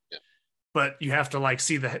moving up. Yeah. But you have to like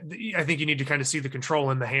see I think you need to kind of see the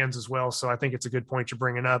control in the hands as well. So I think it's a good point you're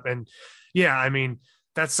bringing up. And yeah, I mean,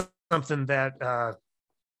 that's something that,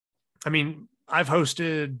 I've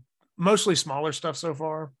hosted mostly smaller stuff so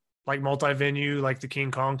far, like multi-venue, like the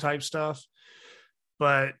King Kong type stuff.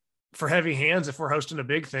 But for heavy hands, if we're hosting a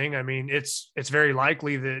big thing, I mean, it's very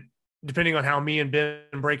likely that, depending on how me and Ben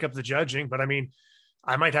break up the judging, but I mean,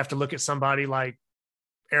 I might have to look at somebody like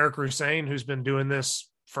Eric Hussein, who's been doing this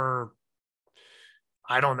for,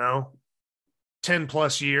 I don't know, 10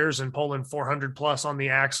 plus years and pulling 400 plus on the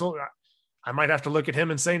axle. I might have to look at him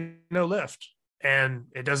and say no lift. And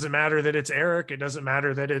it doesn't matter that it's Eric. It doesn't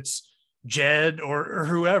matter that it's Jed or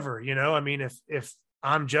whoever, I mean, if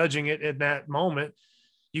I'm judging it in that moment,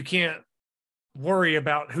 you can't worry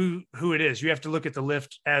about who it is. You have to look at the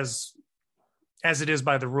lift as it is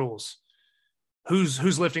by the rules. Who's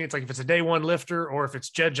lifting it. It's like, if it's a day one lifter or if it's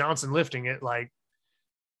Jed Johnson lifting it, like,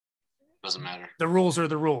 doesn't matter. The rules are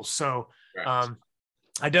the rules. So right.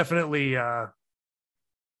 I definitely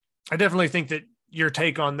think that your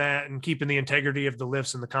take on that and keeping the integrity of the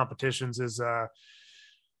lifts and the competitions is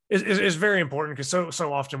very important, because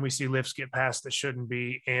so often we see lifts get passed that shouldn't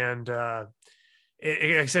be. And like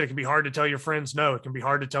I said, it can be hard to tell your friends no. It can be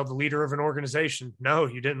hard to tell the leader of an organization no,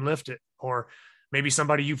 you didn't lift it. Or maybe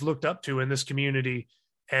somebody you've looked up to in this community,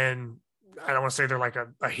 and I don't want to say they're like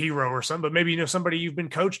a hero or something, but maybe, somebody you've been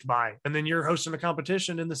coached by, and then you're hosting a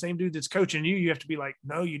competition and the same dude that's coaching you have to be like,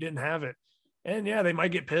 no, you didn't have it. And yeah, they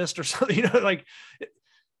might get pissed or something,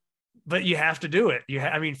 but you have to do it.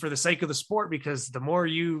 For the sake of the sport, because the more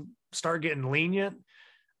you start getting lenient,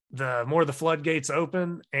 the more the floodgates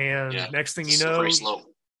open. And next thing you know,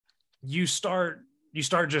 you start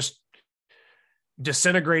just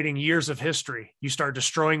disintegrating years of history. You start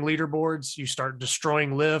destroying leaderboards, you start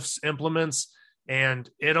destroying lifts, implements, and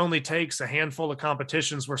it only takes a handful of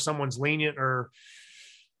competitions where someone's lenient or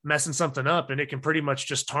messing something up, and it can pretty much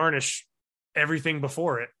just tarnish everything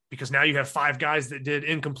before it, because now you have 5 guys that did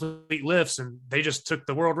incomplete lifts and they just took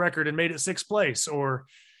the world record and made it 6th place or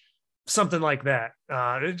something like that.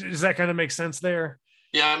 Does that kind of make sense there?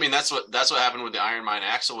 Yeah, I mean, that's what happened with the Iron Mine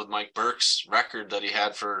axle with Mike Burke's record that he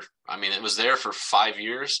had for, it was there for 5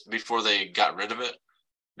 years before they got rid of it,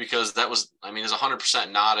 because that was, it's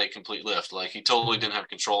 100% not a complete lift. Like, he totally didn't have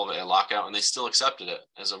control of it at lockout, and they still accepted it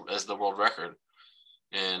as the world record.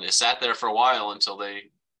 And it sat there for a while until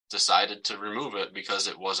they decided to remove it because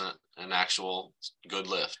it wasn't an actual good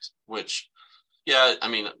lift, which,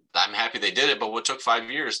 I'm happy they did it, but what took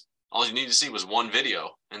 5 years, all you need to see was one video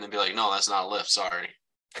and then be like, no, that's not a lift. Sorry.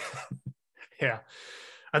 Yeah.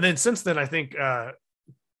 And then since then, I think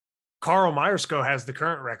Carl Meyersko has the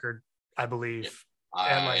current record, I believe.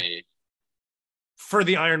 For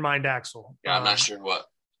the Iron Mind axle. Yeah, I'm not sure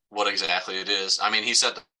what exactly it is. He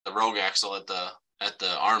set the Rogue axle at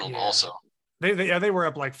the Arnold also. They were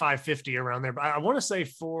up like 550 around there. But I want to say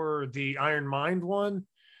for the Iron Mind one,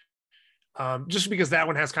 just because that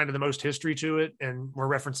one has kind of the most history to it, and we're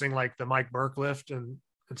referencing like the Mike Burke lift and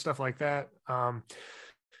stuff like that.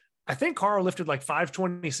 I think Carl lifted like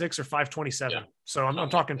 526 or 527. Yeah. So I'm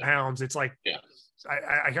talking pounds. It's like,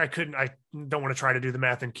 I don't want to try to do the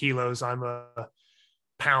math in kilos. I'm a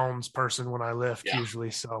pounds person when I lift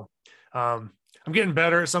usually. So I'm getting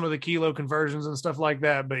better at some of the kilo conversions and stuff like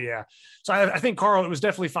that. But yeah, so I think Carl, it was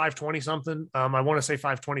definitely 520 something. I want to say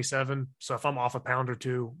 527. So if I'm off a pound or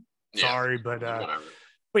two, sorry, but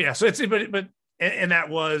yeah, so and that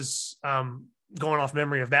was going off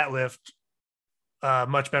memory of that lift,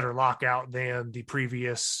 much better lockout than the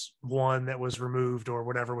previous one that was removed or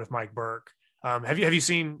whatever with Mike Burke. Have you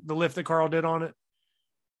seen the lift that Carl did on it?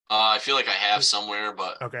 I feel like I have somewhere,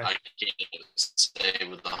 but okay. I can't say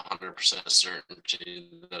with 100% certainty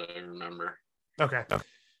that I remember. Okay.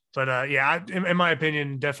 But in my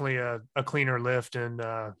opinion, definitely a cleaner lift, and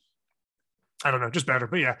I don't know, just better.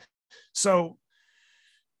 But yeah, so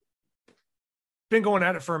been going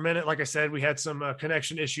at it for a minute. Like I said, we had some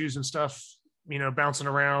connection issues and stuff, bouncing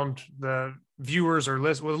around. The viewers or the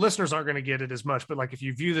listeners aren't going to get it as much, but like if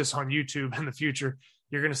you view this on YouTube in the future,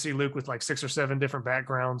 you're going to see Luke with like 6 or 7 different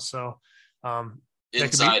backgrounds. So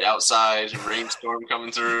inside, outside, rainstorm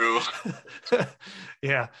coming through.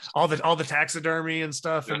 Yeah, all the taxidermy and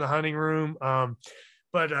stuff in the hunting room. So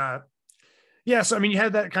you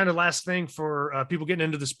had that kind of last thing for people getting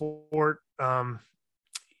into the sport,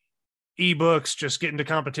 ebooks, just getting to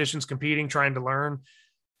competitions, competing, trying to learn.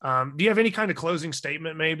 Do you have any kind of closing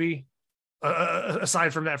statement, maybe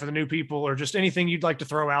aside from that, for the new people, or just anything you'd like to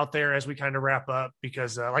throw out there as we kind of wrap up?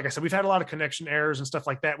 Because like I said, we've had a lot of connection errors and stuff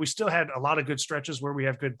like that. We still had a lot of good stretches where we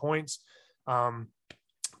have good points.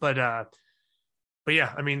 But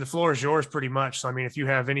yeah, I mean, the floor is yours pretty much. So, I mean, if you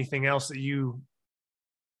have anything else that you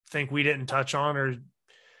think we didn't touch on, or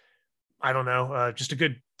I don't know, just a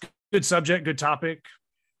good subject, good topic,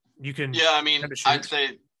 you can. Yeah. I mean, I'd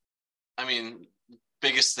say,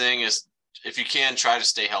 biggest thing is, if you can, try to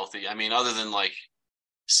stay healthy. I mean, other than like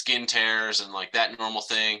skin tears and like that normal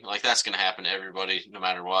thing, like that's going to happen to everybody no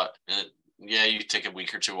matter what. And you take a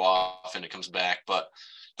week or two off and it comes back, but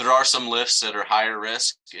there are some lifts that are higher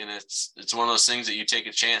risk, and it's one of those things that you take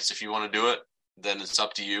a chance. If you want to do it, then it's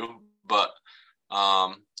up to you. But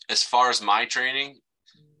as far as my training,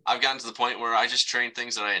 I've gotten to the point where I just train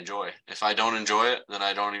things that I enjoy. If I don't enjoy it, then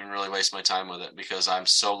I don't even really waste my time with it, because I'm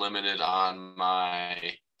so limited on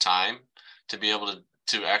my time to be able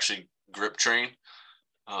to actually grip train.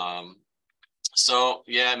 So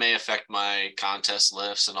yeah, it may affect my contest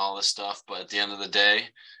lifts and all this stuff, but at the end of the day,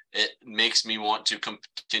 it makes me want to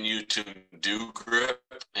continue to do grip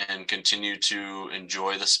and continue to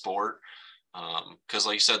enjoy the sport. Because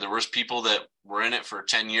like you said, there was people that were in it for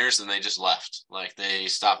 10 years and they just left. Like they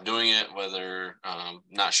stopped doing it, whether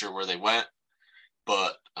not sure where they went.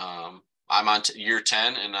 But I'm on year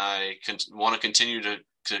 10 and I want to continue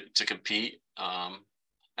to compete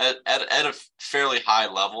at a fairly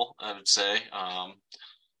high level, I would say.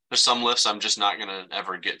 There's some lifts I'm just not going to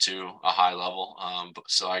ever get to a high level.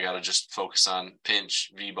 So I got to just focus on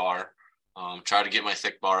pinch, V-bar, try to get my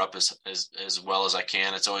thick bar up as well as I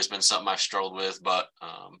can. It's always been something I've struggled with, but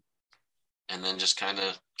and then just kind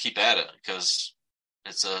of keep at it, because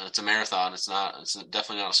it's a marathon. It's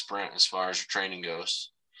definitely not a sprint as far as your training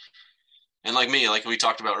goes. And like me, like we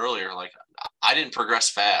talked about earlier, like I didn't progress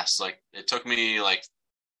fast. Like it took me like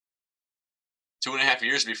 2.5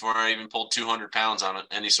 years before I even pulled 200 pounds on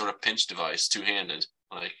any sort of pinch device, two-handed.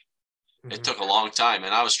 Like it took a long time,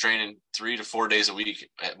 and I was training 3 to 4 days a week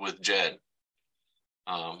with Jed,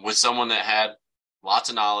 with someone that had lots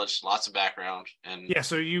of knowledge, lots of background. And yeah,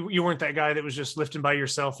 so you weren't that guy that was just lifting by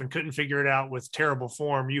yourself and couldn't figure it out with terrible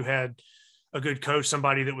form. You had a good coach,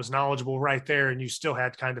 somebody that was knowledgeable right there, and you still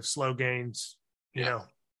had kind of slow gains, you know,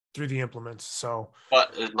 through the implements. So,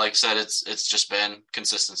 but like I said, it's just been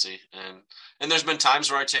consistency, and there's been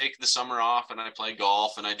times where I take the summer off and I play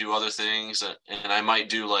golf and I do other things, and I might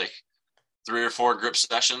do like 3 or 4 grip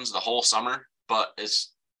sessions the whole summer,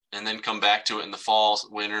 and then come back to it in the fall,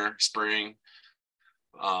 winter, spring.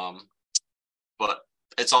 But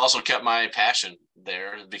it's also kept my passion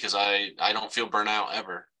there, because I don't feel burnout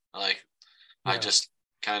ever. Like I just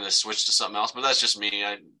kind of switched to something else, but that's just me.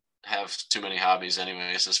 I have too many hobbies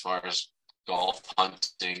anyways, as far as golf,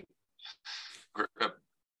 hunting,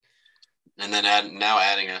 and then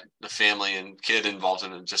adding a family and kid involved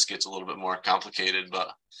in it just gets a little bit more complicated,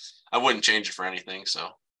 but I wouldn't change it for anything. So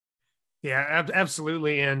yeah,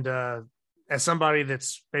 absolutely. And as somebody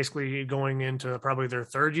that's basically going into probably their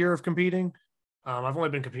 3rd year of competing, I've only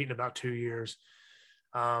been competing about 2 years.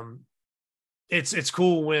 It's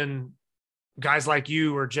cool when guys like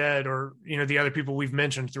you or Jed or, the other people we've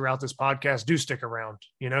mentioned throughout this podcast do stick around,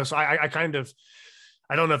 so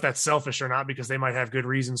I don't know if that's selfish or not, because they might have good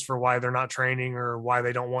reasons for why they're not training or why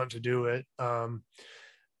they don't want to do it.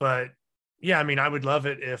 But yeah, I mean, I would love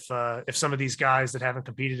it if some of these guys that haven't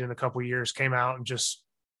competed in a couple of years came out and just,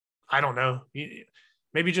 I don't know,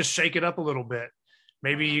 maybe just shake it up a little bit.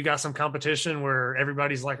 Maybe you got some competition where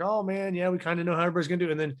everybody's like, oh man, yeah, we kind of know how everybody's going to do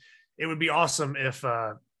it. And then it would be awesome if,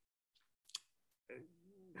 I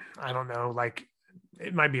don't know, like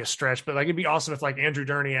it might be a stretch, but like it'd be awesome if like Andrew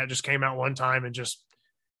Durniat just came out one time and just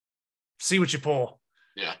see what you pull.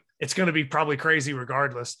 Yeah. It's going to be probably crazy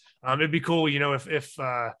regardless. It'd be cool, if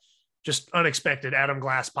just unexpected Adam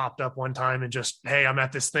Glass popped up one time and just, hey, I'm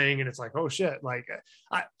at this thing. And it's like, oh shit. Like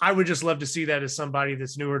I would just love to see that as somebody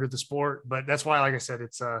that's newer to the sport. But that's why, like I said,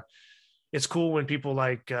 it's cool when people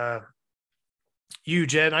like you,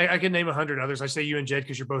 Jed, I can name 100 others. I say you and Jed,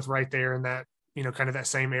 cause you're both right there in that, kind of that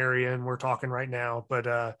same area. And we're talking right now,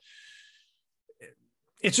 but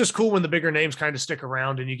it's just cool when the bigger names kind of stick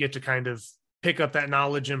around and you get to kind of pick up that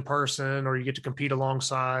knowledge in person, or you get to compete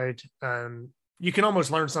alongside. You can almost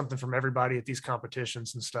learn something from everybody at these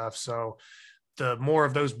competitions and stuff. So the more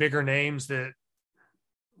of those bigger names that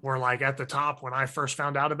were like at the top when I first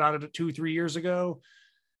found out about it 2-3 years ago,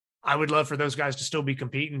 I would love for those guys to still be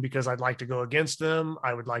competing, because I'd like to go against them.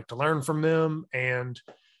 I would like to learn from them. And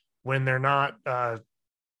when they're not,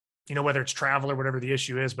 whether it's travel or whatever the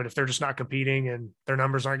issue is, but if they're just not competing and their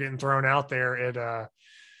numbers aren't getting thrown out there,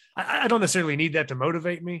 I don't necessarily need that to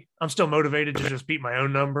motivate me. I'm still motivated to just beat my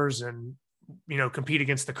own numbers and, compete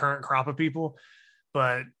against the current crop of people.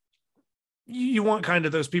 But you want kind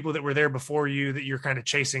of those people that were there before you that you're kind of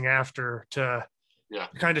chasing after to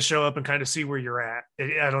kind of show up and kind of see where you're at.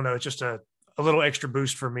 I don't know. It's just a little extra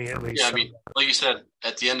boost for me at least. Yeah. I mean, like you said,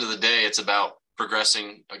 at the end of the day, it's about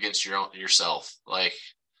progressing against yourself. Like,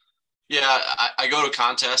 yeah, I go to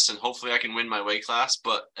contests and hopefully I can win my weight class.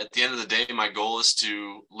 But at the end of the day, my goal is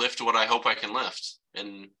to lift what I hope I can lift.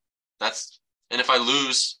 And if I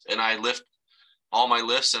lose and I lift all my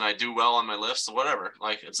lifts and I do well on my lifts, whatever,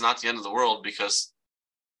 like, it's not the end of the world because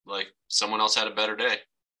like someone else had a better day,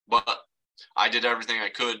 but I did everything I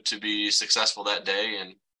could to be successful that day.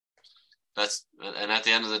 And at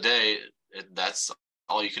the end of the day, that's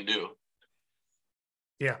all you can do.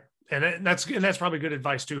 Yeah. And that's probably good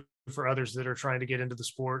advice too for others that are trying to get into the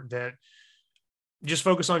sport, that just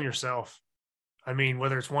focus on yourself. I mean,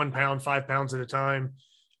 whether it's 1 pound, 5 pounds at a time,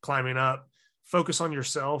 climbing up, focus on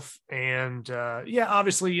yourself. And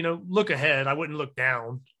obviously, look ahead. I wouldn't look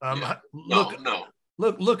down.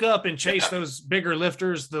 Look up and chase those bigger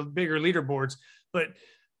lifters, the bigger leaderboards, but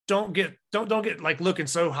don't get like looking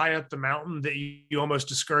so high up the mountain that you almost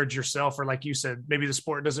discourage yourself. Or like you said, maybe the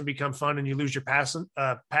sport doesn't become fun and you lose your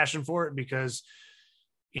passion for it because,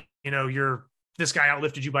 this guy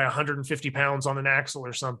outlifted you by 150 pounds on an axle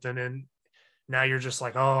or something. And now you're just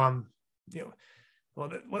like, oh,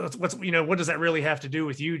 well, what does that really have to do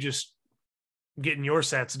with you just getting your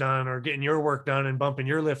sets done or getting your work done and bumping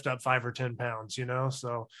your lift up 5 or 10 pounds,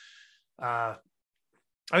 So I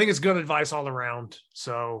think it's good advice all around.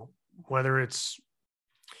 So whether it's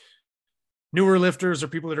newer lifters or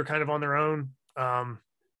people that are kind of on their own,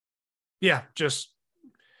 just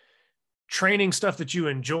training stuff that you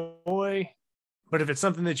enjoy. But if it's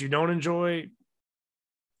something that you don't enjoy,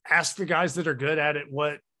 ask the guys that are good at it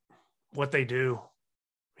what they do.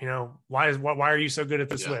 Why are you so good at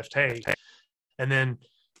this lift? Hey, and then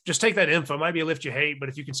just take that info. It might be a lift you hate, but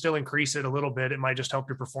if you can still increase it a little bit, it might just help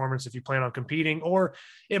your performance if you plan on competing, or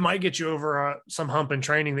it might get you over some hump in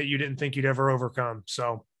training that you didn't think you'd ever overcome.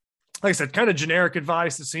 So, like I said, kind of generic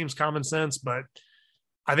advice that seems common sense, but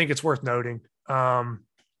I think it's worth noting.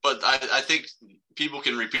 But I think people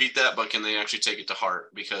can repeat that, but can they actually take it to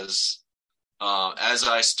heart? Because as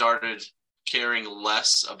I started caring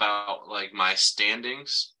less about like my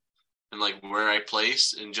standings and like where I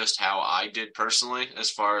place and just how I did personally, as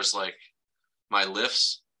far as like my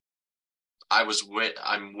lifts,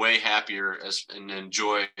 I'm way happier and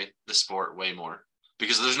enjoy the sport way more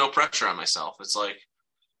because there's no pressure on myself. It's like,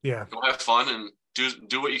 go have fun and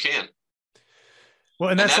do what you can. Well,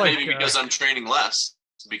 and that's that maybe because I'm training less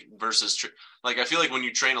versus like, I feel like when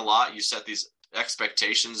you train a lot, you set these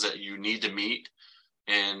expectations that you need to meet,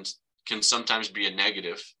 and can sometimes be a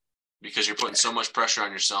negative because you're putting so much pressure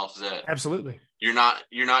on yourself that absolutely you're not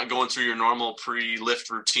going through your normal pre-lift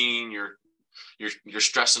routine. You're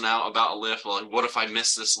stressing out about a lift. Well, like, what if I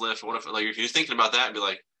miss this lift? What if, like, if you're thinking about that, be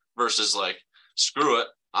like, versus like, screw it,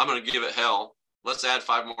 I'm going to give it hell. Let's add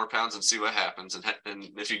 5 more pounds and see what happens. And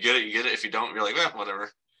if you get it, you get it. If you don't, you're like, whatever.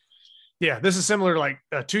 Yeah, this is similar to like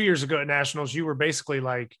 2 years ago at Nationals. You were basically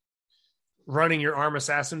like running your arm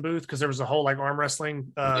assassin booth because there was a whole like arm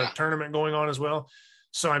wrestling tournament going on as well.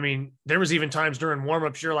 So, I mean, there was even times during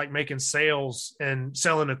warmups, you're like making sales and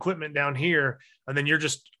selling equipment down here. And then you're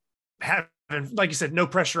just having, like you said, no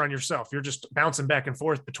pressure on yourself. You're just bouncing back and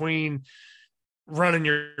forth between running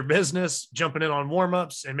your business, jumping in on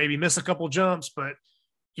warmups and maybe miss a couple jumps, but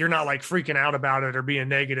you're not like freaking out about it or being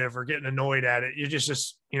negative or getting annoyed at it. You're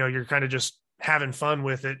just, you're kind of just having fun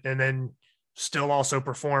with it. And then still also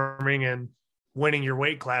performing and winning your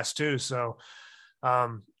weight class too. So,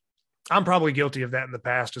 I'm probably guilty of that in the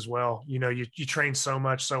past as well. You train so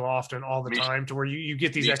much, so often, all the time to where you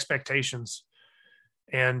get these expectations,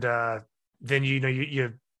 and then,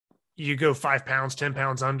 you go 5 pounds, 10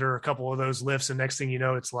 pounds under a couple of those lifts. And next thing you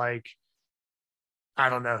know, it's like, I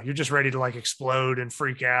don't know, you're just ready to like explode and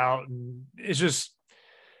freak out. And it's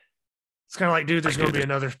kind of like, dude, there's going to be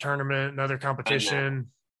another tournament, another competition.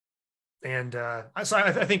 And so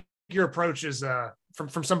I think your approach is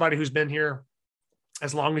from somebody who's been here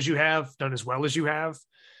as long as you have, done as well as you have,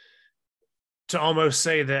 to almost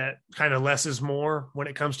say that kind of less is more when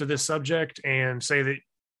it comes to this subject, and say that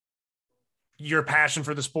your passion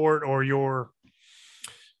for the sport or your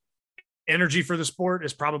energy for the sport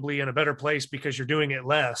is probably in a better place because you're doing it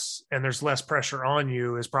less and there's less pressure on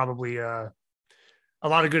you, is probably a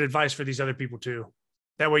lot of good advice for these other people too.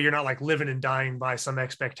 That way you're not like living and dying by some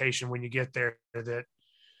expectation when you get there that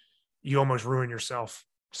you almost ruin yourself.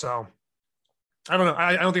 So I don't know.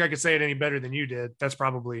 I don't think I could say it any better than you did. That's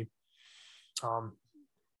probably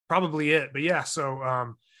it. But yeah,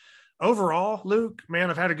 so overall, Luke, man,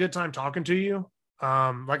 I've had a good time talking to you.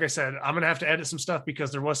 Like I said, I'm gonna have to edit some stuff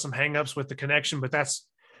because there was some hangups with the connection, but that's,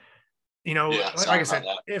 like I said,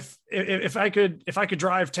 if I could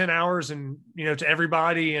drive 10 hours and, to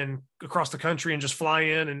everybody and across the country and just fly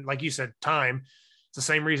in, and like you said, time, it's the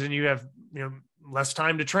same reason you have, less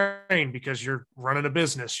time to train because you're running a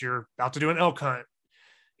business, you're about to do an elk hunt,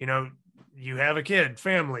 you have a kid,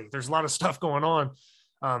 family, there's a lot of stuff going on.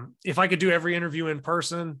 If I could do every interview in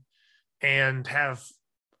person and have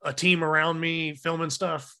a team around me filming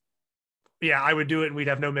stuff, yeah, I would do it and we'd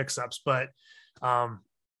have no mix-ups. But I'm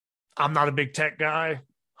not a big tech guy.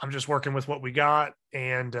 I'm just working with what we got.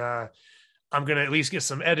 And I'm going to at least get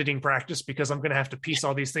some editing practice because I'm going to have to piece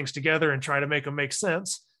all these things together and try to make them make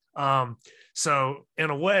sense. So in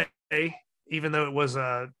a way, even though it was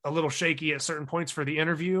a little shaky at certain points for the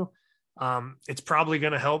interview, it's probably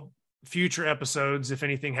going to help future episodes if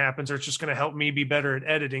anything happens, or it's just going to help me be better at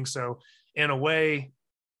editing. So in a way,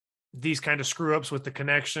 these kind of screw ups with the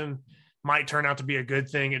connection might turn out to be a good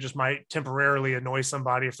thing. It just might temporarily annoy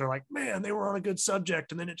somebody if they're like, man, they were on a good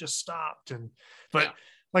subject and then it just stopped. But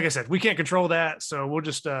like I said, we can't control that. So we'll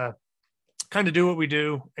just kind of do what we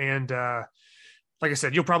do. And like I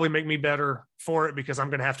said, you'll probably make me better for it because I'm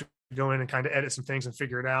going to have to go in and kind of edit some things and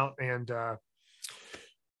figure it out. And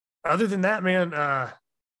other than that, man,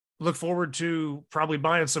 look forward to probably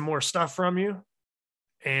buying some more stuff from you.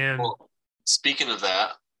 And speaking of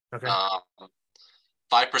that, okay.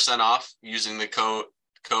 5% off using the code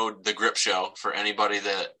The Grip Show for anybody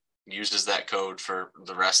that uses that code for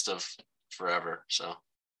the rest of forever. So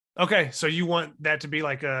okay, so you want that to be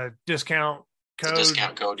like a discount code? It's a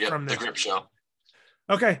discount code, yep, from The Grip Show.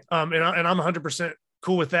 Okay, and I'm 100%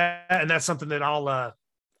 cool with that, and that's something that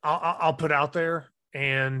I'll put out there,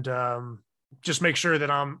 and just make sure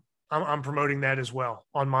that I'm promoting that as well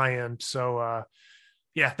on my end. So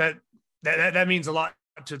yeah, that means a lot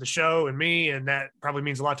to the show and me, and that probably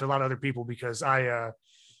means a lot to a lot of other people because I like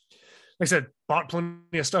I said, bought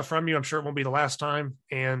plenty of stuff from you. I'm sure it won't be the last time,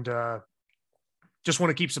 and just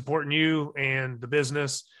want to keep supporting you and the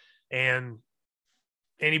business. And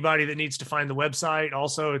anybody that needs to find the website,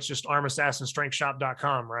 also it's just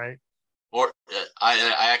armassassinstrengthshop.com, right? Or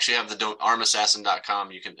I actually have the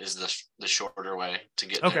armassassin.com. is the shorter way to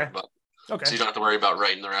get there. But okay, so you don't have to worry about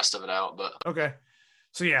writing the rest of it out. But okay,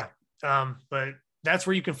 so yeah, but that's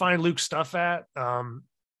where you can find Luke's stuff at.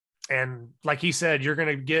 And like he said, you're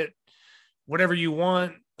going to get whatever you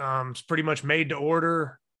want. It's pretty much made to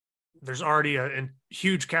order. There's already a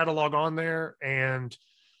huge catalog on there, and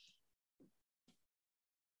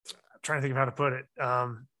I'm trying to think of how to put it.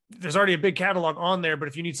 There's already a big catalog on there, but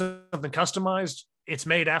if you need something customized, it's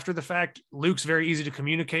made after the fact. Luke's very easy to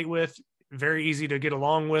communicate with, very easy to get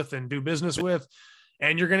along with and do business with.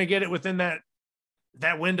 And you're going to get it within that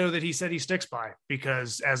window that he said he sticks by,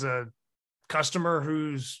 because as a customer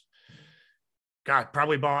who's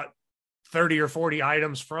probably bought 30 or 40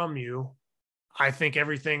 items from you, I think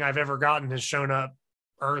everything I've ever gotten has shown up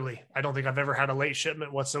early. I don't think I've ever had a late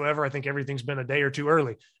shipment whatsoever. I think everything's been a day or two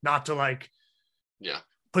early, not to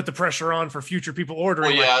put the pressure on for future people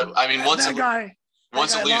ordering. Well, yeah, I mean, once it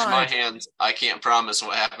leaves my hands, I can't promise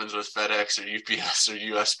what happens with FedEx or UPS or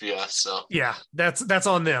USPS. So yeah, that's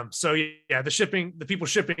on them. So yeah, the people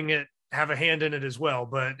shipping it have a hand in it as well.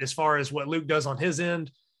 But as far as what Luke does on his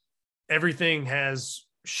end, everything has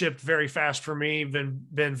shipped very fast for me,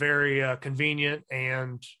 been very convenient,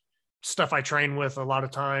 and stuff I train with a lot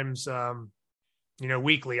of times,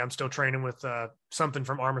 weekly. I'm still training with something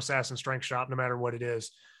from Arm Assassin Strength Shop, no matter what it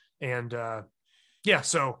is. And yeah,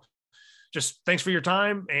 so just thanks for your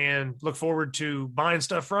time, and look forward to buying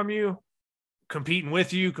stuff from you, competing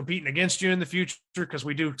with you, competing against you in the future, because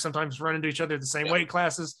we do sometimes run into each other at the same weight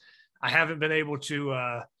classes. I haven't been able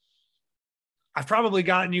to I've probably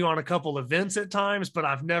gotten you on a couple events at times, but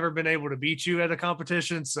I've never been able to beat you at a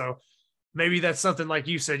competition. So maybe that's something, like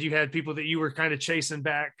you said, you had people that you were kind of chasing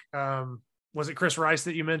back. Was it Chris Rice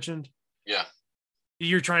that you mentioned? Yeah.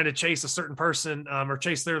 You're trying to chase a certain person or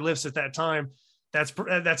chase their lifts at that time. That's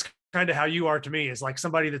kind of how you are to me, is like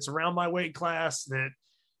somebody that's around my weight class that,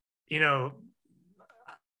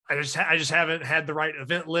 I just haven't had the right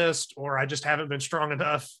event list, or I just haven't been strong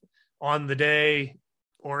enough on the day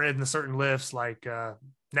or in the certain lifts, like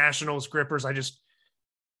nationals, grippers.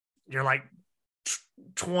 You're like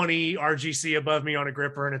 20 RGC above me on a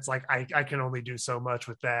gripper, and it's like I can only do so much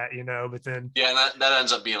with that, but then and that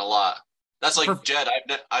ends up being a lot. That's like Jed.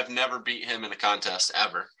 I've never beat him in a contest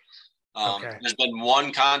ever. There's been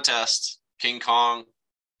one contest, King Kong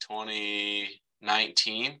 20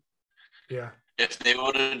 19. Yeah. If they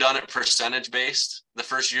would have done it percentage based, the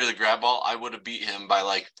first year of the grab ball, I would have beat him by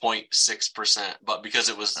like 0.6%. But because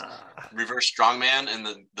it was reverse strongman and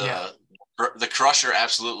the crusher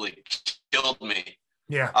absolutely killed me.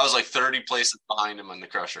 Yeah. I was like 30 places behind him on the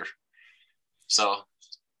crusher. So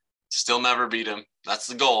still never beat him. That's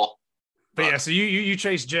the goal. But yeah, so you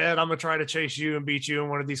chase Jed. I'm gonna try to chase you and beat you in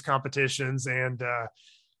one of these competitions. And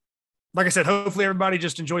like I said, hopefully everybody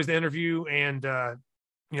just enjoys the interview, and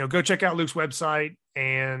go check out Luke's website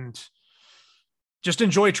and just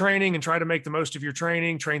enjoy training and try to make the most of your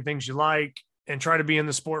training, train things you like, and try to be in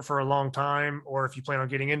the sport for a long time. Or if you plan on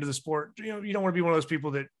getting into the sport, you don't want to be one of those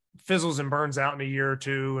people that fizzles and burns out in a year or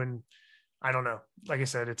two. And I don't know, like I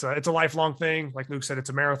said, it's a lifelong thing. Like Luke said, it's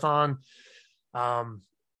a marathon.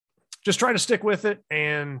 Just try to stick with it,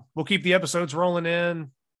 and we'll keep the episodes rolling in.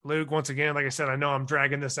 Luke, once again, like I said, I know I'm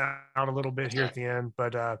dragging this out a little bit here at the end,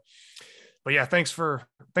 but yeah, thanks for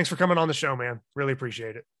coming on the show, man. Really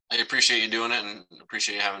appreciate it. I appreciate you doing it and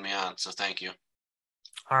appreciate you having me on. So thank you.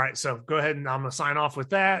 All right. So go ahead, and I'm going to sign off with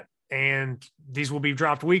that. And these will be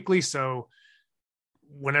dropped weekly. So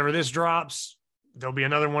whenever this drops, there'll be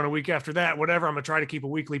another one a week after that, whatever. I'm going to try to keep a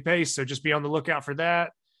weekly pace. So just be on the lookout for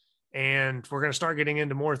that. And we're going to start getting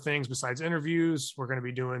into more things besides interviews. We're going to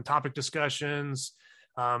be doing topic discussions,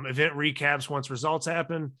 event recaps once results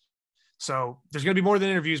happen. So there's going to be more than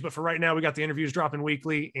interviews, but for right now, we got the interviews dropping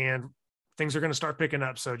weekly, and things are going to start picking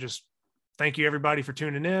up. So just thank you everybody for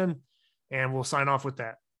tuning in, and we'll sign off with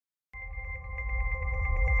that.